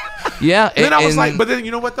 Yeah. And then I was like, but then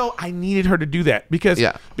you know what though? I needed her to do that because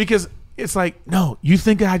it's like, no, you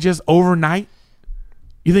think I just overnight?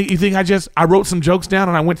 You think I wrote some jokes down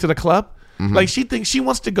and I went to the club? Like she thinks she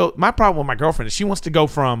wants to go. My problem with my girlfriend is she wants to go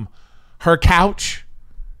from her couch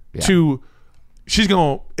to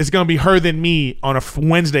it's gonna be her than me on a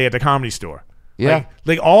Wednesday at the Comedy Store. Yeah.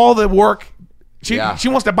 Like all the work. She Yeah. she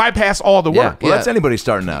wants to bypass all the Yeah. work. Well, Yeah. that's anybody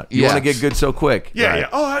starting out. You want to Yes. get good so quick. Yeah, Right. yeah.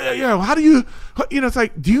 Oh, yeah. How do you? You know, it's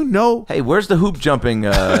like, do you know? Hey, where's the hoop jumping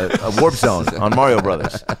warp zone on Mario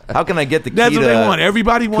Brothers? How can I get the key That's what to they want.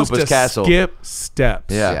 Everybody wants Koopa's to Castle? skip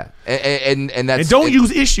steps. Yeah. And that's And don't use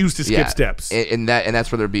issues to skip yeah. steps. And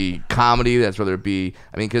that's whether it be comedy, that's whether it be,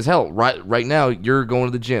 I mean, because hell, right now you're going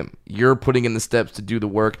to the gym, you're putting in the steps to do the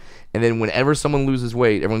work, and then whenever someone loses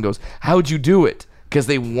weight, everyone goes, "How'd you do it?" Because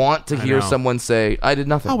they want to hear know. someone say, "I did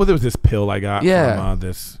nothing." Oh, well, there was this pill I got Yeah. from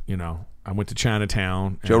this, you know, I went to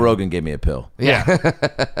Chinatown. Joe Rogan gave me a pill. Yeah.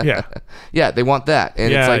 Yeah. Yeah, they want that.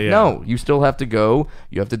 And Yeah, it's like, yeah. no, you still have to go.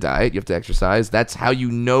 You have to diet. You have to exercise. That's how you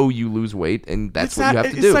know you lose weight, and that's what you have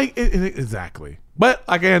to it's do. like, exactly. But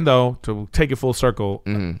again, though, to take it full circle,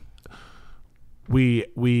 I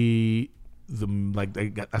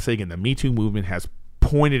say again, the Me Too movement has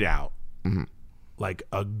pointed out like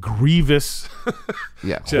a grievous,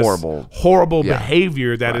 Yeah, just horrible. Yeah.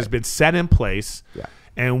 behavior that has been set in place. Yeah.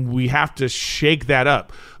 And we have to shake that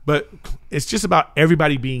up. But it's just about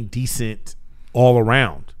everybody being decent all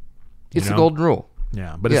around. It's know? the golden rule.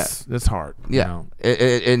 Yeah, but Yeah. it's hard. Yeah, You know?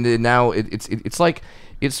 and now it's like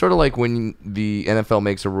It's sort of like when the NFL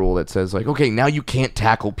makes a rule that says, like, okay, now you can't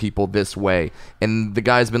tackle people this way. And the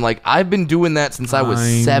guy's been like, I've been doing that since I was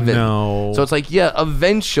 7. know. So it's like, yeah,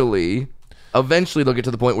 eventually they'll get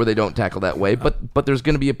to the point where they don't tackle that way. But there's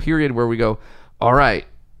going to be a period where we go, all right,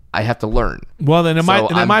 I have to learn. Well, then it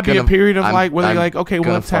might be a period of like where they're like, okay,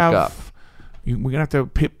 well, let's have we're gonna have to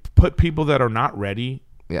put people that are not ready.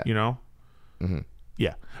 Yeah. You know. Mm-hmm.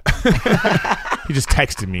 Yeah. He just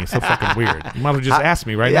texted me. It's so fucking weird. You might have just asked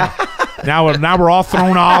me right now. Now we're all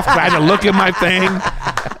thrown off. I had to look at my thing.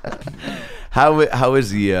 How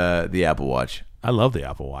is the Apple Watch? I love the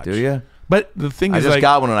Apple Watch. Do you? But the thing is, I just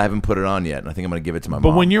got one and I haven't put it on yet, and I think I'm going to give it to my mom.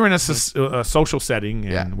 But when you're in a social setting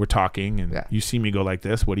and we're talking and you see me go like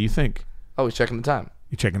this, what do you think? Oh, he's checking the time.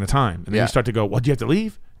 You're checking the time. And then you start to go, well, do you have to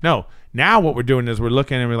leave? No. Now what we're doing is we're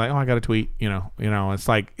looking and we're like, oh, I got to tweet. You know, it's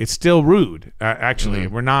like, it's still rude. Actually,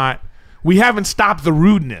 we haven't stopped the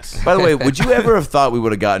rudeness. By the way, would you ever have thought we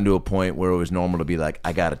would have gotten to a point where it was normal to be like,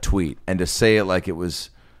 I got to tweet, and to say it like it was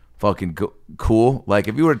fucking cool? Like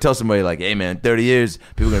if you were to tell somebody like, hey man, 30 years,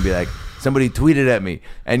 people are going to be like, somebody tweeted at me,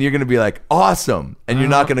 and you're going to be like, awesome. And you're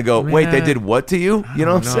not going to go, wait, they did what to you? You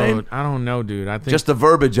know what I'm saying? I don't know, dude. I think just the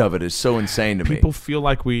verbiage of it is so insane to me. People feel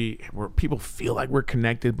like we're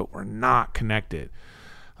connected, but we're not connected.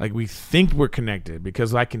 Like we think we're connected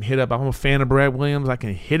because I can hit up. I'm a fan of Brad Williams. I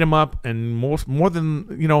can hit him up, and more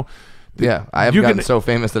than you know. Yeah, I have gotten so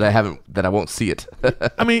famous that I won't see it.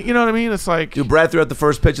 I mean, you know what I mean? It's like, dude, Brad threw out the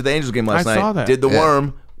first pitch of the Angels game last night. I saw that. Did the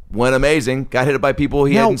worm, went amazing. Got hit by people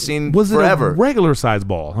he hadn't seen was forever. It a regular size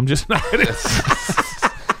ball? I'm just not.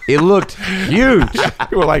 It looked huge.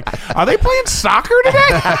 You were like, are they playing soccer today?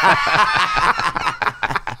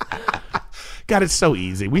 God, it's so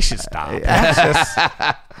easy. We should stop.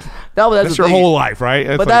 That's your whole life, right?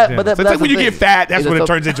 It's like when you get fat, that's what it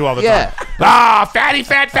turns into all the time.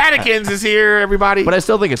 Fattikins is here, everybody. But I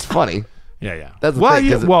still think it's funny. Yeah. That's the thing,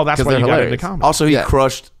 that's why you got it in the comments. Also, he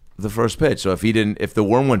crushed the first pitch. So if the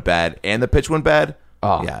worm went bad and the pitch went bad,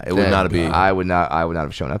 it would not be. I would not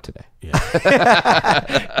have shown up today.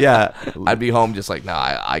 Yeah, I'd be home just like, no,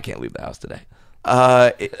 I can't leave the house today.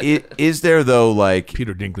 Is there though, like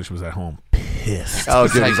Peter Dinklage was at home pissed. Oh,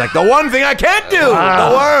 dude, he's like, the one thing I can't do, the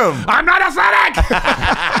worm. I'm not athletic.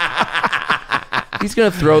 He's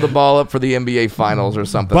gonna throw the ball up for the NBA Finals or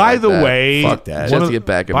something. By the way, fuck that. Just to get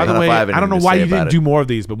back at me. By the way, I don't know why you didn't do more of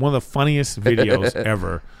these, but one of the funniest videos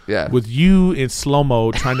ever. With you in slow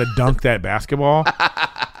mo trying to dunk that basketball.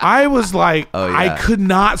 I was like, I could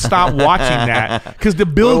not stop watching that because the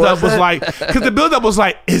buildup was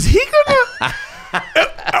like, is he gonna?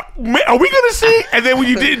 Are we gonna see? And then when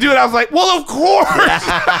you didn't do it, I was like, well, of course.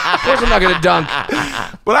 Of course I'm not gonna dunk.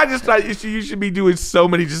 But I just thought you should be doing so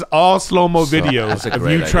many just all slow mo videos of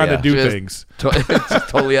you trying to do things. Just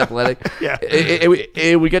totally athletic. Yeah.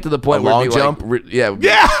 We get to the point where long jump. Yeah.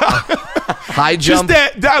 High jump.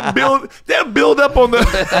 Just that build up on the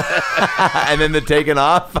and then the taking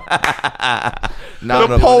off.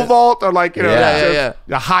 The pole vault or like the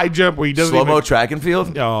high jump where he doesn't slow mo track and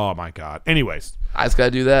field. Oh my god. Anyways, I just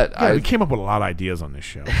gotta do that. Yeah, we came up with a lot of ideas on this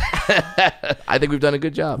show. I think we've done a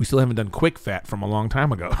good job. We still haven't done quick fat from a long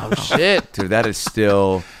time ago. Oh shit, dude, that is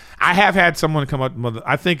still. I have had someone come up.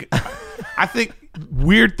 I think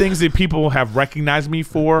weird things that people have recognized me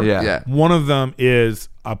for. Yeah. One of them is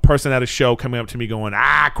a person at a show coming up to me going,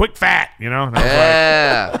 quick fat, you know? And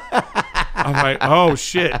I was like, oh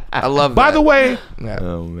shit. I love that. By the way,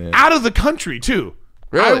 oh man, out of the country too.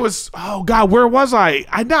 Really? I was, oh God, where was I?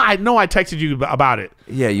 I know I texted you about it.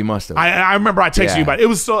 Yeah, you must have. I remember I texted you about it. It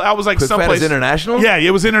was I was like quick someplace. Fat is international? Yeah,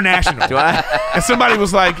 it was international. Do I? And somebody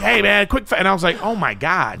was like, hey man, quick fat. And I was like, oh my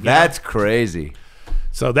God. That's crazy.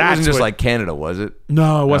 So that's it wasn't just like Canada, was it?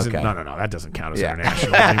 No, it wasn't. Okay. No. That doesn't count as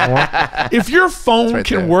international anymore. If your phone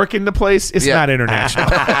can work in the place, it's not international.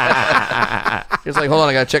 It's like, hold on,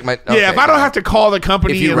 I gotta check my. Okay, if I don't have to call the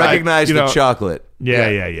company, if you recognize the chocolate.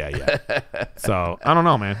 Yeah. So I don't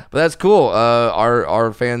know, man. But that's cool.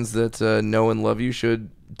 Our fans that know and love you should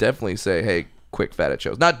definitely say, hey, quick fat at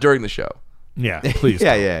shows, not during the show. Yeah, please.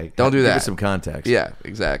 Yeah. Don't do that. Give us some context. Yeah,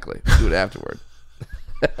 exactly. Do it afterward.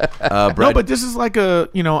 No, but this is like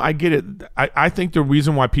I get it. I think the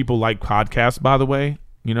reason why people like podcasts, by the way,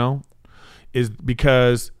 is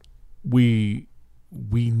because we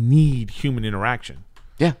need human interaction.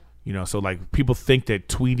 Yeah. So like people think that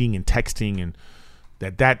tweeting and texting and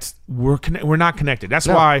we're not connected. That's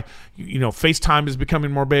why FaceTime is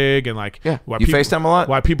becoming more big and like why you FaceTime a lot.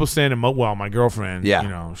 Why people send my girlfriend.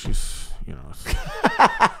 Yeah. She's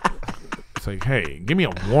It's like, hey, give me a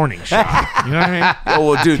warning shot. You know what I mean? Oh,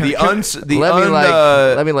 well, dude,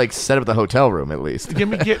 let me like set up the hotel room at least.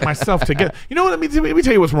 Get myself together. You know what? Let me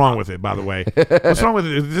tell you what's wrong with it. By the way, what's wrong with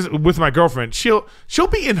it? With my girlfriend, she'll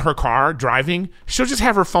be in her car driving. She'll just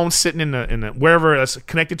have her phone sitting in the wherever it's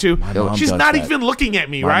connected to. She's not even looking at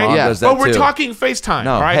me, right? Yeah, but we're talking FaceTime.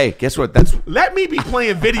 No, right? hey, guess what? Let me be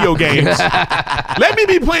playing video games. Let me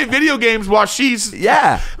be playing video games while she's.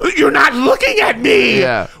 Yeah. You're not looking at me.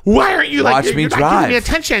 Yeah. Why aren't you Watch like? me You're drive. not giving me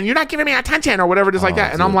attention. You're not giving me attention, or whatever it is like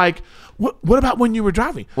that. And dude. I'm like, what about when you were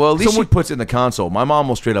driving? Well, at least she puts it in the console. My mom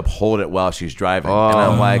will straight up hold it while she's driving. And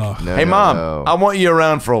I'm like, hey, Mom, I want you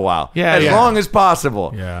around for a while. Yeah, as long as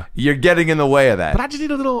possible. Yeah. You're getting in the way of that. But I just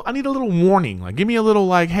need a little warning. Like, give me a little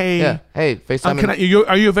like, hey, hey, FaceTime.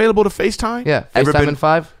 Are you available to FaceTime? Yeah, Ever FaceTime been- in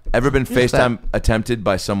 5. Ever been FaceTime attempted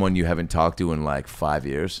by someone you haven't talked to in like 5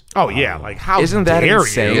 years? Oh yeah, like how Isn't that dare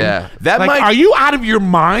insane? you? Yeah. That Like, might are you out of your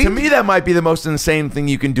mind? to me that might be the most insane thing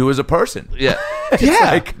you can do as a person. Yeah, yeah.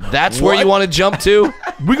 Like, that's where you want to jump to.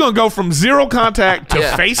 We're gonna go from zero contact to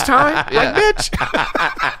Yeah. FaceTime, like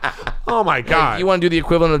bitch. Oh my god. You want to do the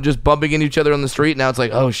equivalent of just bumping into each other on the street. Now it's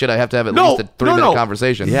like, oh shit, I have to have at least a 3-minute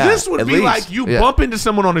conversation. Yeah. This would at be least. like you bump into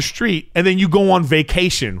someone on the street and then you go on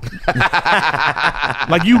vacation.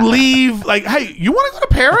 Like you leave, like, hey, you want to go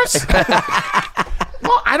to Paris?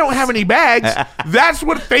 Well, I don't have any bags. That's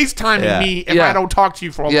what FaceTiming me if I don't talk to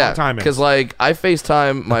you for a long time is. Because like I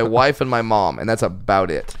FaceTime my wife and my mom, and that's about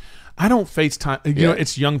it. I don't FaceTime. You know,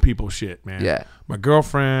 it's young people shit, man. Yeah. My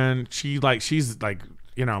girlfriend, she's like,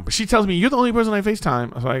 you know, but she tells me, you're the only person I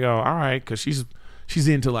FaceTime. So I go, all right, because she's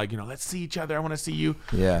into like, you know, let's see each other. I want to see you.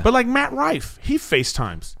 Yeah. But like Matt Rife, he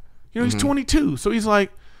FaceTimes. You know, he's 22. So he's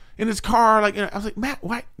like in his car, like, you know, I was like, Matt,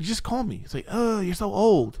 why? You just call me. He's like, oh, you're so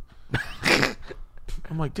old.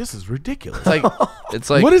 I'm like, this is ridiculous. It's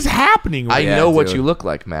like what is happening? I Right know now? what you look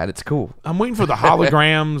like, Matt. It's cool. I'm waiting for the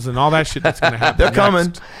holograms and all that shit that's going to happen. They're coming.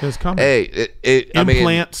 next. It's coming. Hey,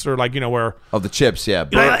 implants or like, you know, where Of the chips, yeah.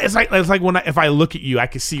 you know, it's like when if I look at you, I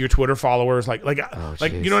could see your Twitter followers, like you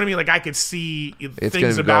know what I mean. Like I could see it's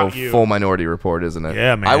things gonna about go you. full Minority Report, isn't it?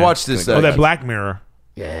 Yeah, man. I watched this. that Black Mirror.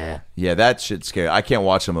 Yeah. That shit's scary. I can't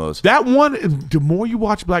watch some of those. That one. The more you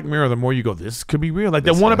watch Black Mirror, the more you go, this could be real. Like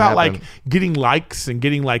the one about like getting likes and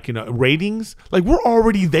getting like, you know, ratings. Like we're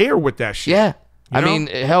already there with that shit. Yeah. You I know? mean,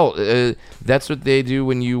 hell, that's what they do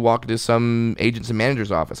when you walk into some agents and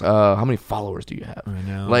managers office. How many followers do you have? I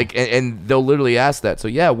know. Like, and they'll literally ask that. So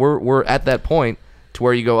yeah, we're at that point to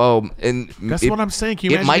where you go, oh, and That's what I'm saying.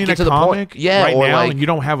 Can you it imagine might being get a to the comic point, yeah, right or now, like and you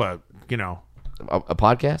don't have a, you know, a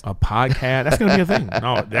podcast. a podcast. That's gonna be a thing.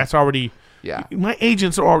 No, that's already. Yeah. My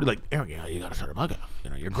agents are already like, Erik, you know, you got to start a podcast. You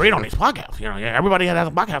know, you're great on these podcasts. You know, everybody has a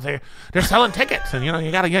podcast. They're selling tickets, and you know,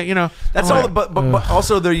 you got to get, you know. That's all. But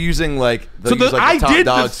also they're using like. So I did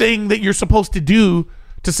the thing that you're supposed to do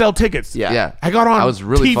to sell tickets. Yeah. I got on I was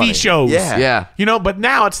really TV funny. shows. Yeah. You know, but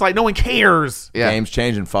now it's like no one cares. Yeah. Games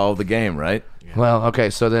change and follow the game, right? Well, okay.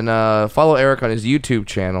 So then follow Erik on his YouTube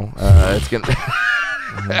channel. It's gonna.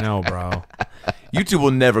 I know, bro. YouTube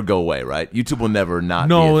will never go away, right? YouTube will never not.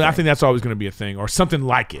 No, be a I thing. think that's always going to be a thing or something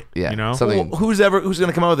like it. Yeah, You know? something- Well, who's going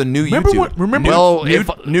to come out with a new Remember YouTube? what? Remember Well, New, if-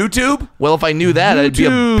 NewTube? Well, if I knew that, I'd be a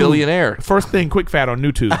YouTube. billionaire. First thing, quick fat on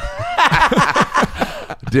YouTube.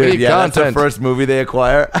 Dude, need yeah, that's the content. first movie they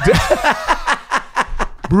acquire.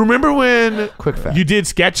 Remember when Quick fat. you did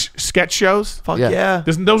sketch shows? Fuck Yeah. yeah.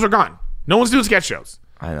 Those are gone. No one's doing sketch shows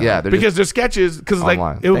I know. Yeah, they're because they're sketches. Because like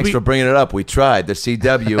Online. it would Thanks be for bringing it up. We tried. The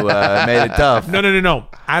CW made it tough. no.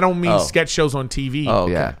 I don't mean Oh. sketch shows on TV. Oh,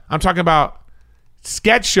 okay. Yeah. I'm talking about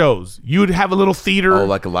sketch shows. You'd have a little theater. Oh,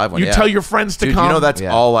 like a live one. You yeah. tell your friends to Dude, come. you know that's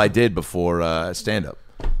Yeah. all I did before stand-up.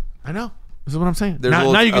 I know. This is what I'm saying. There's a Now,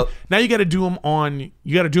 little- now you got to do them on.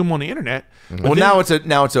 You got to do them on the internet. But Well, then-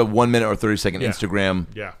 now it's a 1 minute or 30-second Yeah. Instagram.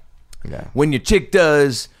 Yeah. Yeah. When your chick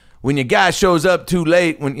does, when your guy shows up too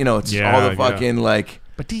late, when it's Yeah, all the yeah. fucking like.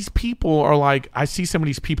 But these people are like, I see some of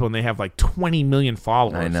these people and they have like 20 million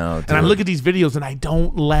followers. I know, And I dude. look at these videos and I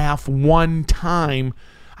don't laugh one time.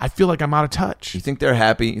 I feel like I'm out of touch. You think they're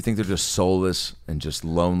happy? You think they're just soulless and just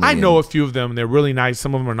lonely? I know a and, few of them. They're really nice.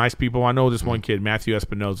 Some of them are nice people. I know this one kid, Matthew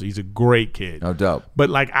Espinoza. He's a great kid. no dope. But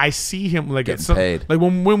like I see him like Getting at some, paid. like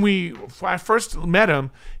when I first met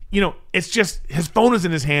him, you know, it's just his phone is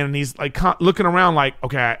in his hand and he's like looking around like,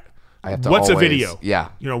 okay, I have to what's a always- video? yeah.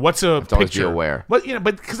 You know, what's a to always be picture? aware. But you know,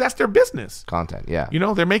 but because that's their business. Content. Yeah. You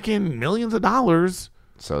know, they're making millions of dollars.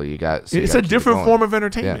 So you got. It's a different form of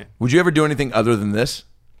entertainment. Would you ever do anything other than this?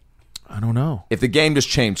 I don't know. If the game just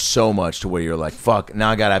changed so much to where you're like, fuck, now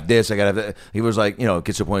I gotta have this, I gotta have that. He was like, it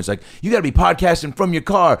gets to a point, it's like, you gotta be podcasting from your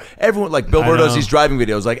car. Everyone, like Bill Burr does these driving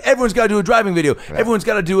videos. Like, everyone's gotta do a driving video. Yeah. Everyone's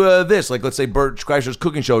gotta do this. Like, let's say Bert Kreischer's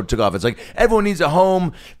cooking show took off. It's like, everyone needs a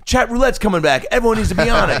home. Chat roulette's coming back. Everyone needs to be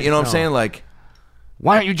on it. You know what I'm saying? Like,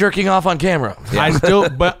 why aren't you jerking off on camera? Yeah.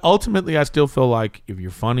 But ultimately, I still feel like if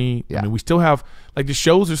you're funny, I mean, we still have, like, the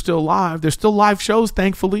shows are still live. There's still live shows,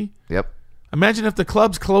 thankfully. Yep. Imagine if the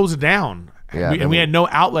clubs closed down. Yeah, and we had no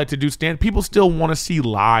outlet to do stand. People still want to see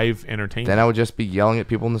live entertainment. Then I would just be yelling at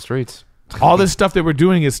people in the streets. All this stuff that we're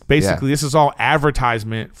doing is basically this is all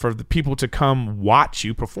advertisement for the people to come watch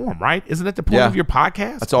you perform, right? Isn't that the point of your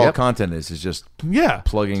podcast? That's all content is just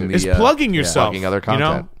plugging. It's plugging yourself, plugging other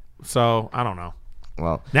content. So I don't know.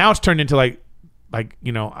 Well, now it's turned into like I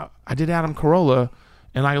did Adam Carolla,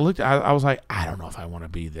 and I looked. I was like, I don't know if I want to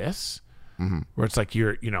be this. Mm-hmm. Where it's like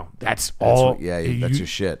that's all. That's your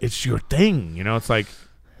shit. It's your thing. It's like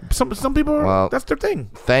some people that's their thing.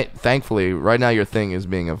 Thankfully, right now your thing is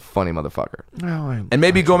being a funny motherfucker. Well, and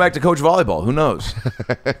maybe going back to coach volleyball. Who knows?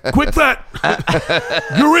 Quick Fat,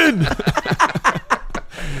 you're in.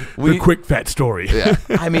 The Quick Fat story. Yeah.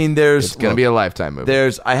 I mean, it's gonna be a Lifetime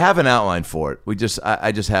movie. I have an outline for it.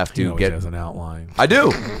 I just have to get has an outline. I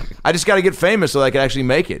do. I just got to get famous so I can actually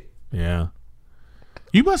make it. Yeah.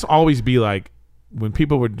 You must always be like, when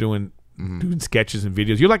people were doing sketches and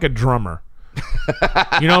videos, you're like a drummer.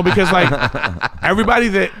 Because like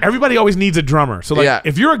everybody always needs a drummer. So like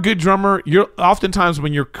if you're a good drummer, you're oftentimes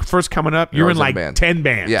when you're first coming up, you're in like 10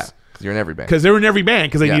 bands. Yeah. You're in every band. Because they're in every band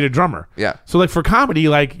because they need a drummer. Yeah. So like for comedy,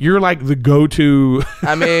 like you're like the go-to.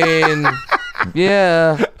 I mean,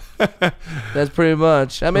 yeah. That's pretty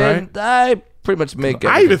much. I mean, I pretty much make it.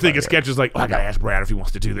 I even think of sketches like, I gotta ask Brad if he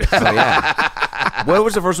wants to do this. What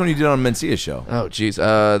was the first one you did on Mencia's show? Oh, geez.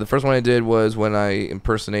 The first one I did was when I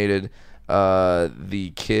impersonated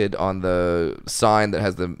the kid on the sign that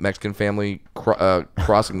has the Mexican family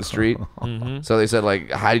crossing the street. Mm-hmm. So they said,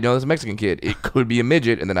 like, how do you know this is a Mexican kid? It could be a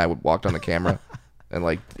midget. And then I walked on the camera and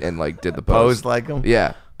did the pose. Posed like him?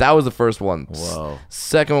 Yeah. That was the first one. Whoa.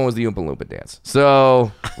 Second one was the Oompa Loompa dance.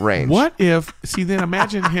 So, range. What if, then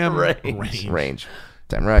imagine him. Range.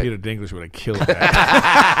 Damn right. Peter Dinklage would have killed that.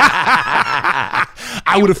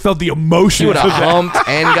 I would have felt the emotion. He would have humped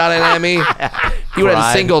and got an Emmy. He would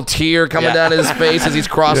have a single tear coming down his face as he's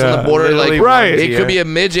crossing the border. It could be a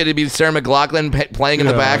midget. It'd be Sarah McLachlan playing in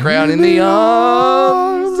the background. In the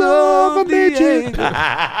arms of a midget.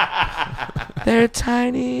 They're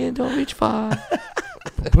tiny and don't reach far.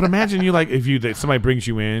 But imagine if somebody brings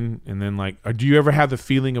you in and then do you ever have the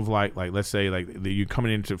feeling of like let's say you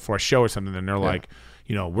coming in for a show or something and they're like,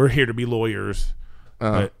 we're here to be lawyers,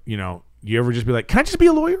 but you ever just be like, can I just be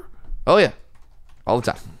a lawyer? Oh yeah, all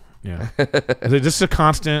the time. Yeah, is it just a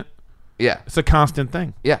constant? Yeah, it's a constant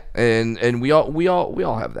thing. Yeah, and we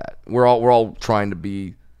all have that. We're all trying to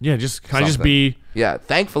be. Yeah, can I just be? Yeah,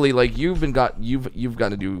 thankfully, you've gotten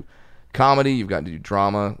to do comedy, you've gotten to do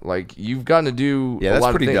drama, you've gotten to do a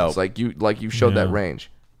lot of things. Dope. You showed that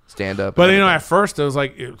range, stand up. But at first it was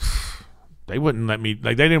like they wouldn't let me.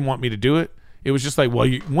 They didn't want me to do it. It was just like,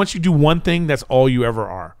 once you do one thing, that's all you ever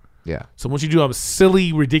are. Yeah. So once you do a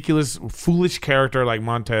silly, ridiculous, foolish character like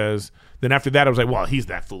Montez, then after that I was like, well, he's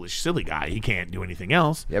that foolish, silly guy. He can't do anything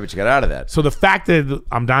else. Yeah, but you got out of that. So the fact that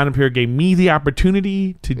I'm Dying Up Here gave me the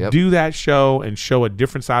opportunity to do that show and show a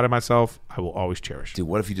different side of myself, I will always cherish. Dude,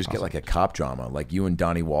 what if you just get like a cop drama, like you and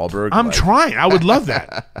Donnie Wahlberg? I'm trying. I would love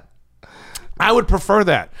that. I would prefer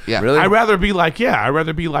that. Yeah, really. I'd rather be like.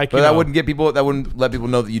 But that wouldn't get people. That wouldn't let people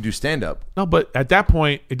know that you do stand up. No, but at that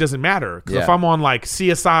point, it doesn't matter because if I'm on like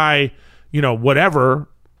CSI, whatever,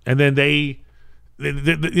 and then they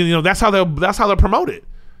that's how they'll promote it.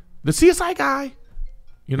 The CSI guy,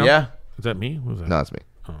 Yeah. Is that me? Who's that? No, it's me.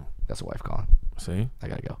 Oh, that's a wife calling. See, I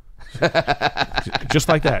gotta go. Just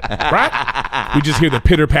like that, right? We just hear the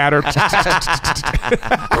pitter patter.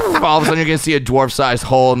 All of a sudden, you're gonna see a dwarf-sized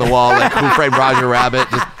hole in the wall, like Who Framed Roger Rabbit.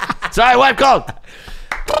 Sorry, wife called.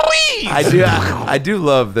 I do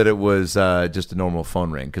love that it was just a normal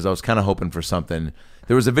phone ring because I was kind of hoping for something.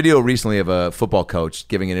 There was a video recently of a football coach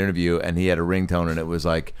giving an interview, and he had a ringtone, and it was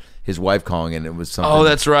like his wife calling, and it was something. Oh,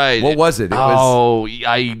 that's right. What was it?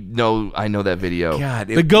 I know that video. God,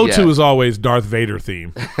 the go-to is always Darth Vader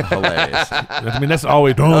theme. Hilarious. I mean, that's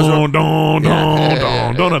always the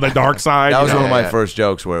dark side. That was one of my first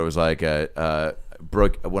jokes where it was like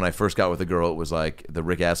when I first got with a girl, it was like the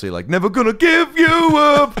Rick Astley, like, never gonna give you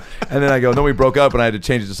up. And then I go, then we broke up, and I had to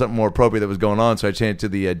change it to something more appropriate that was going on. So I changed it to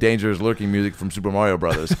the dangerous lurking music from Super Mario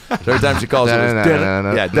Brothers. So every time she calls it,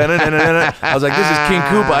 yeah, I was like, this is King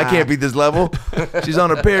Koopa. I can't beat this level. She's on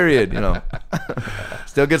her period,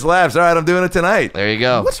 Still gets laughs. All right, I'm doing it tonight. There you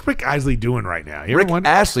go. What's Rick Isley doing right now? Rick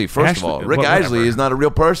Astley, first of all. Rick Isley is not a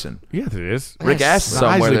real person. Yeah, there is. Rick Astley.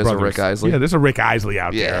 Somewhere Isley there's brothers. a Rick Isley. Yeah, there's a Rick Isley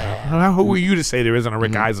out Yeah. there. Who are you to say there isn't a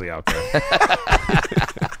Rick Isley out there?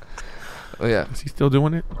 Oh, yeah. Is he still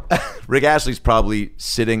doing it? Rick Astley's probably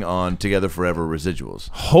sitting on Together Forever residuals.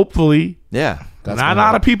 Hopefully. Yeah. Not a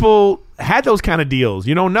lot of people had those kind of deals.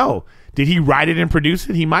 You don't know. Did he write it and produce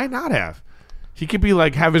it? He might not have. He could be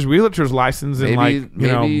like have his realtor's license in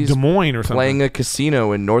maybe Des Moines or something. Playing a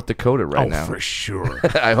casino in North Dakota right Oh, now. for sure.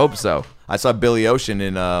 I hope so. I saw Billy Ocean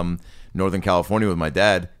in Northern California with my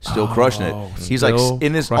dad, still crushing it. He's like still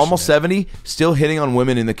in his crushing almost it. 70, still hitting on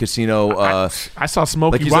women in the casino. I saw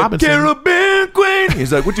Smokey he's Robinson. like, Caribbean Queen.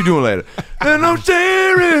 He's like, what you doing later? And I'm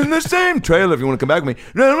sharing the same trailer if you want to come back with me.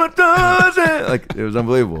 Like, it was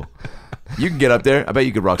unbelievable. You can get up there. I bet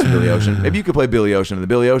you could rock some Billy Ocean. Maybe you could play Billy Ocean in the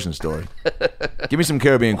Billy Ocean story. Give me some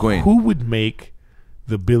Caribbean Queen. Who would make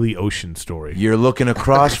the Billy Ocean story? You're looking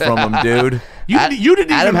across from him, dude. You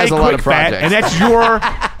didn't Adam even has make a lot Quick of Fat, projects. and that's your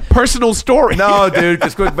personal story. No, dude,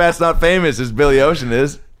 because Quick Fat's not famous as Billy Ocean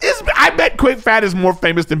is. I bet Quick Fat is more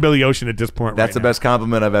famous than Billy Ocean at this point. That's the right now. best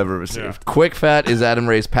compliment I've ever received. Yeah. Quick Fat is Adam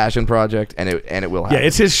Ray's passion project, and it will happen. Yeah,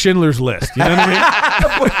 it's his Schindler's List. You know what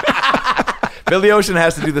I mean? Billy Ocean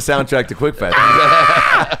has to do the soundtrack to Quick Fat.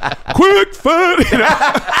 Quick Fat. You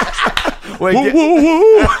know? Wait, Woo, woo,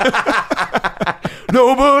 woo.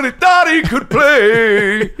 nobody thought he could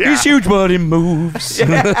play. Yeah. He's huge, but he moves.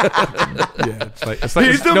 Yeah, it's like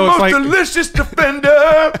He's the no, it's most like, delicious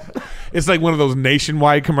defender. it's like one of those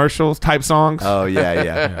nationwide commercials type songs. Oh,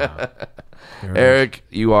 yeah. Eric,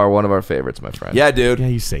 you are one of our favorites, my friend. Yeah, dude. Yeah,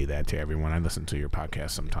 you say that to everyone. I listen to your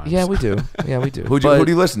podcast sometimes. Yeah, we do. Yeah, we do. Who do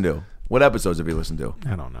you listen to? What episodes have you listened to?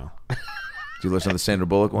 I don't know. Do you listen to the Sandra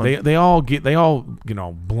Bullock one? They all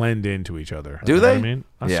blend into each other. Do You know they? what I mean,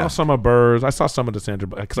 I Yeah. saw some of Burrs. I saw some of the Sandra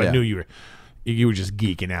because Yeah. I knew you were just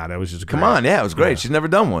geeking out. That was just great. Come on, yeah, it was great. She's never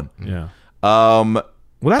done one. Yeah. Well,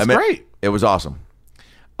 Well, that's great. It was awesome.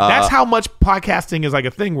 That's how much podcasting is like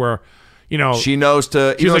a thing where, She knows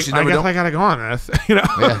to. she's You know, like, she's I never guess done. I gotta go on this. You know.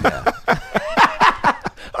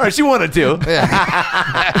 All right, she wanted to.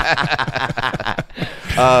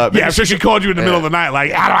 Yeah, so she called you in the middle of the night,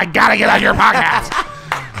 like, how do I gotta get on your podcast?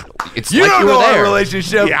 It's You like don't you were know our there.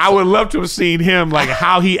 relationship. Yeah, I would love to have seen him, like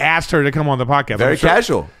how he asked her to come on the podcast. Very I'm sure-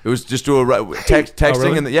 casual. It was just through texting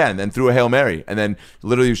really? and then through a Hail Mary, and then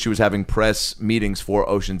literally she was having press meetings for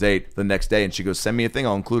Ocean's 8 the next day, and she goes, "Send me a thing.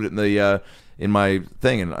 I'll include it in the in my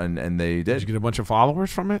thing," and they Did you did. get a bunch of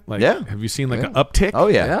followers from it? Like, Yeah. Have you seen like an uptick? Oh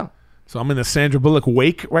yeah. Yeah. So I'm in the Sandra Bullock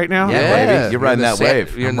wake right now. Yeah. baby. You're riding that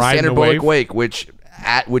wave. You're in I'm the riding Sandra the Bullock wave. wake, which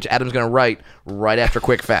Adam's going to write right after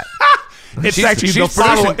Quick Fat. It's She's- actually the she's follow.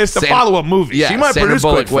 producing- It's the Sand- follow-up movie. Yeah, She might Sandra produce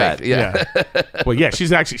Bullock Quick wake. Fat. Yeah. Well, yeah, she's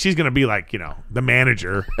gonna be like the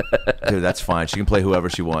manager. Dude, that's fine. She can play whoever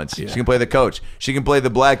she wants. She can play the coach. She can play the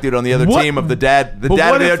black dude on the other What- team of the dad. The but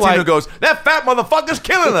dad what of the if, other team like- who goes, "That fat motherfucker's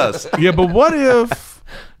killing us." Yeah, but what if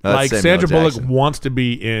No, like that's Samuel Sandra Bullock Jackson. wants to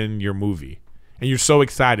be in your movie and you're so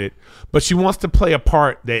excited, but she wants to play a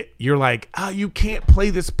part that you're like, you can't play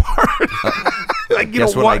this part. Like you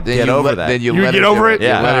Guess know what? what? Get over that. Then you You let get her over do it? You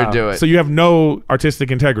Yeah. let her do it. So you have no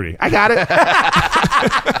artistic integrity. I got it.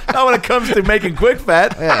 Not when it comes to making Quick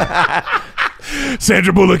Fat.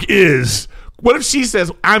 Sandra Bullock is. What if she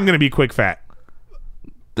says, I'm going to be Quick Fat?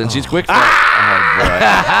 Then she's Quick Fat. Oh, He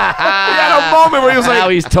had a moment where he was Now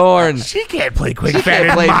like, he's torn. she can't play Quick Fat Can't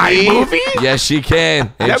in play my me. movie. Yes, she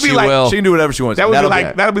can. And That'd be she like- will. She can do whatever she wants. That would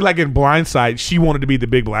That'll be like in Blindside. She wanted to be the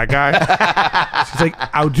big black guy. She's like,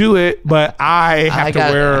 I'll do it, but I have to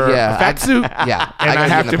gotta- wear yeah, a fat suit. Yeah. And I gotta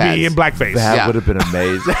have get to the be pads. in blackface. That Yeah. would have been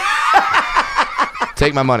amazing.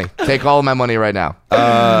 Take my money. Take all of my money right now.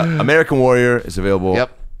 American Warrior is available.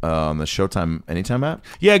 Yep. On the Showtime Anytime app.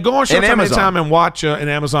 Yeah, go on Showtime Amazon. anytime and watch in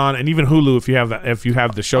Amazon and even Hulu if you have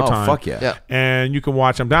the Showtime. Oh fuck yeah! Yeah. And you can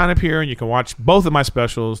watch I'm Down Up Here and you can watch both of my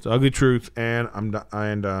specials, The Ugly Truth and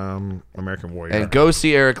American Warrior. And go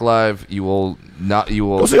see Eric live. You will not. You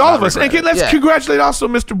will. Go see all of not us. And regret it. let's Yeah. congratulate also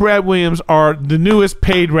Mr. Brad Williams, the newest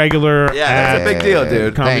paid regular. Yeah, that's a big deal,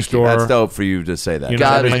 dude. Comedy Thank you. Store. That's dope for you to say that. You know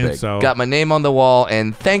Got what I my, mean? So- got my name on the wall,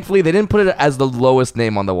 and thankfully they didn't put it as the lowest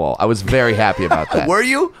name on the wall. I was very happy about that. Were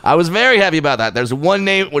you? I was very happy about that. There's one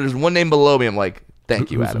name below me. I'm like,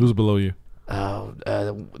 thank you, Adam. Who's below you?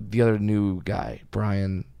 The other new guy,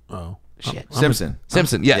 Brian. Oh. Simpson.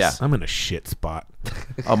 Simpson, yes. Yeah. I'm in a shit spot.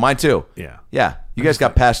 Oh, mine too. Yeah. Yeah. You guys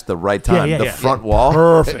got past the right time. Yeah, the yeah. front wall.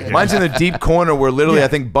 Perfect. Mine's in the deep corner where literally I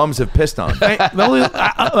think bums have pissed on. The only,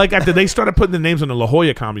 like after they started putting the names on the La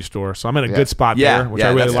Jolla Comedy Store, so I'm in a good spot there, which I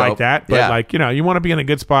really that's like dope. that. But like, you know, you want to be in a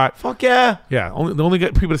good spot. Fuck yeah. Yeah, the only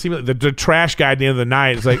good people to see me, the trash guy at the end of the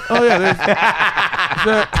night is like, oh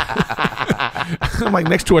yeah, I'm like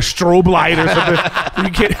next to a strobe light or something.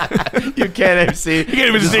 You can't even see. You can't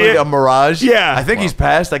even Just see like it. a mirage. Yeah. I think he's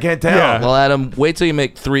passed. I can't tell. Yeah. Well, Adam, wait till you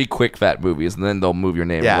make 3 quick fat movies, and then they'll move your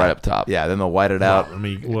name right up top. Yeah. Then they'll white it out. I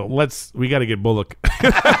mean, well, we got to get Bullock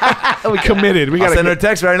committed. We got I'll to send her a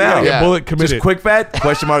text right now. Yeah. Bullock committed. Just quick fat?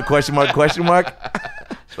 Question mark? Question mark? Question mark?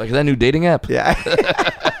 It's like that new dating app. Yeah.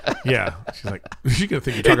 Yeah, she's like, she's gonna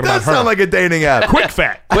think you're It talking about does her. sound like a dating app. Quick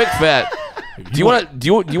fat. Quick fat. Do you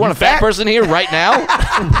want a fat person here right now?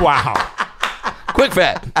 Wow. Quick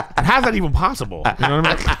fat. How's that even possible? You know what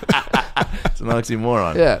I mean? It's an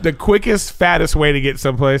oxymoron. Yeah. The quickest, fattest way to get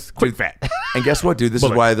someplace, quick fat. And guess what, dude? This is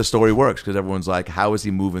Bullock. why the story works, because everyone's like, how is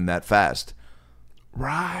he moving that fast?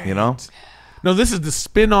 Right. You know? No, this is the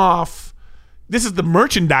spin-off. This is the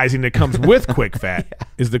merchandising that comes with Quick Fat.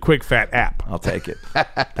 Is the Quick Fat app. I'll take it.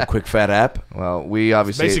 The quick fat app. Well, we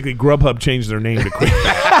obviously Basically, Grubhub changed their name to Quick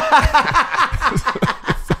Fat.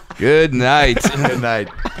 Good night. Good night.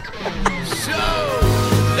 So,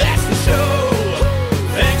 that's the show.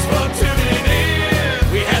 Thanks for tuning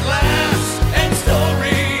in. We had laughs and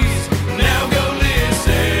stories. Now go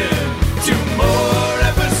listen to more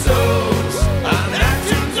episodes on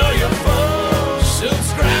iTunes or your phone.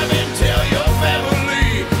 Subscribe and tell your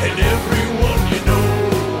family and everyone you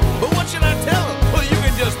know. But what should I tell them? Well, you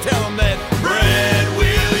can just tell them that Brad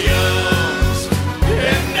Williams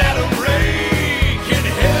and Adam Ray can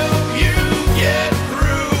help you get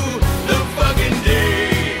through the fucking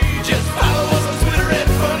day. Just follow us on Twitter at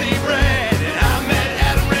Funny Brad, and I'm at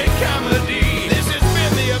Adam Ray Comedy. This has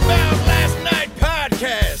been the About Last Night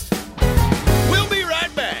podcast. We'll be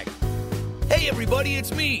right back. Hey everybody,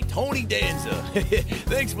 it's me, Tony Danza.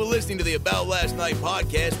 Thanks for listening to the About Last Night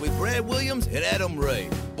podcast with Brad Williams and Adam Ray.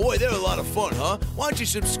 Boy, they're a lot of fun, huh? Why don't you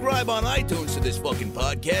subscribe on iTunes to this fucking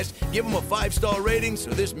podcast? Give them a 5-star rating so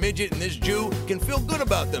this midget and this Jew can feel good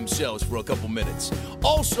about themselves for a couple minutes.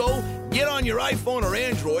 Also, get on your iPhone or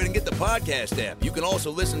Android and get the podcast app. You can also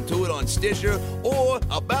listen to it on Stitcher or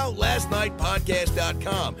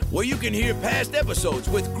aboutlastnightpodcast.com, where you can hear past episodes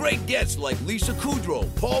with great guests like Lisa Kudrow,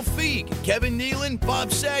 Paul Feig, Kevin Nealon,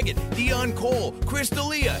 Bob Saget, Dion Cole, Chris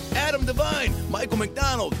D'Elia, Adam Devine, Michael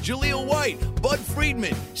McDonald, Jaleel White, Bud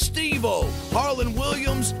Friedman, Steve-O, Harlan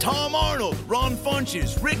Williams, Tom Arnold, Ron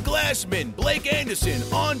Funches, Rick Glassman, Blake Anderson,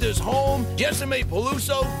 Anders Holm, Jessime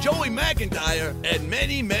Peluso, Joey McIntyre, and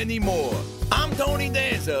many, many more. I'm Tony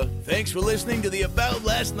Danza. Thanks for listening to the About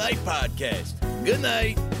Last Night podcast. Good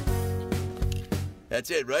night. That's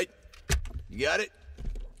it, right? You got it?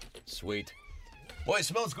 Sweet. Boy, it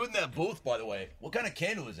smells good in that booth, by the way. What kind of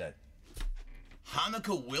candle is that?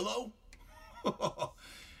 Hanukkah willow?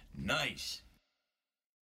 Nice.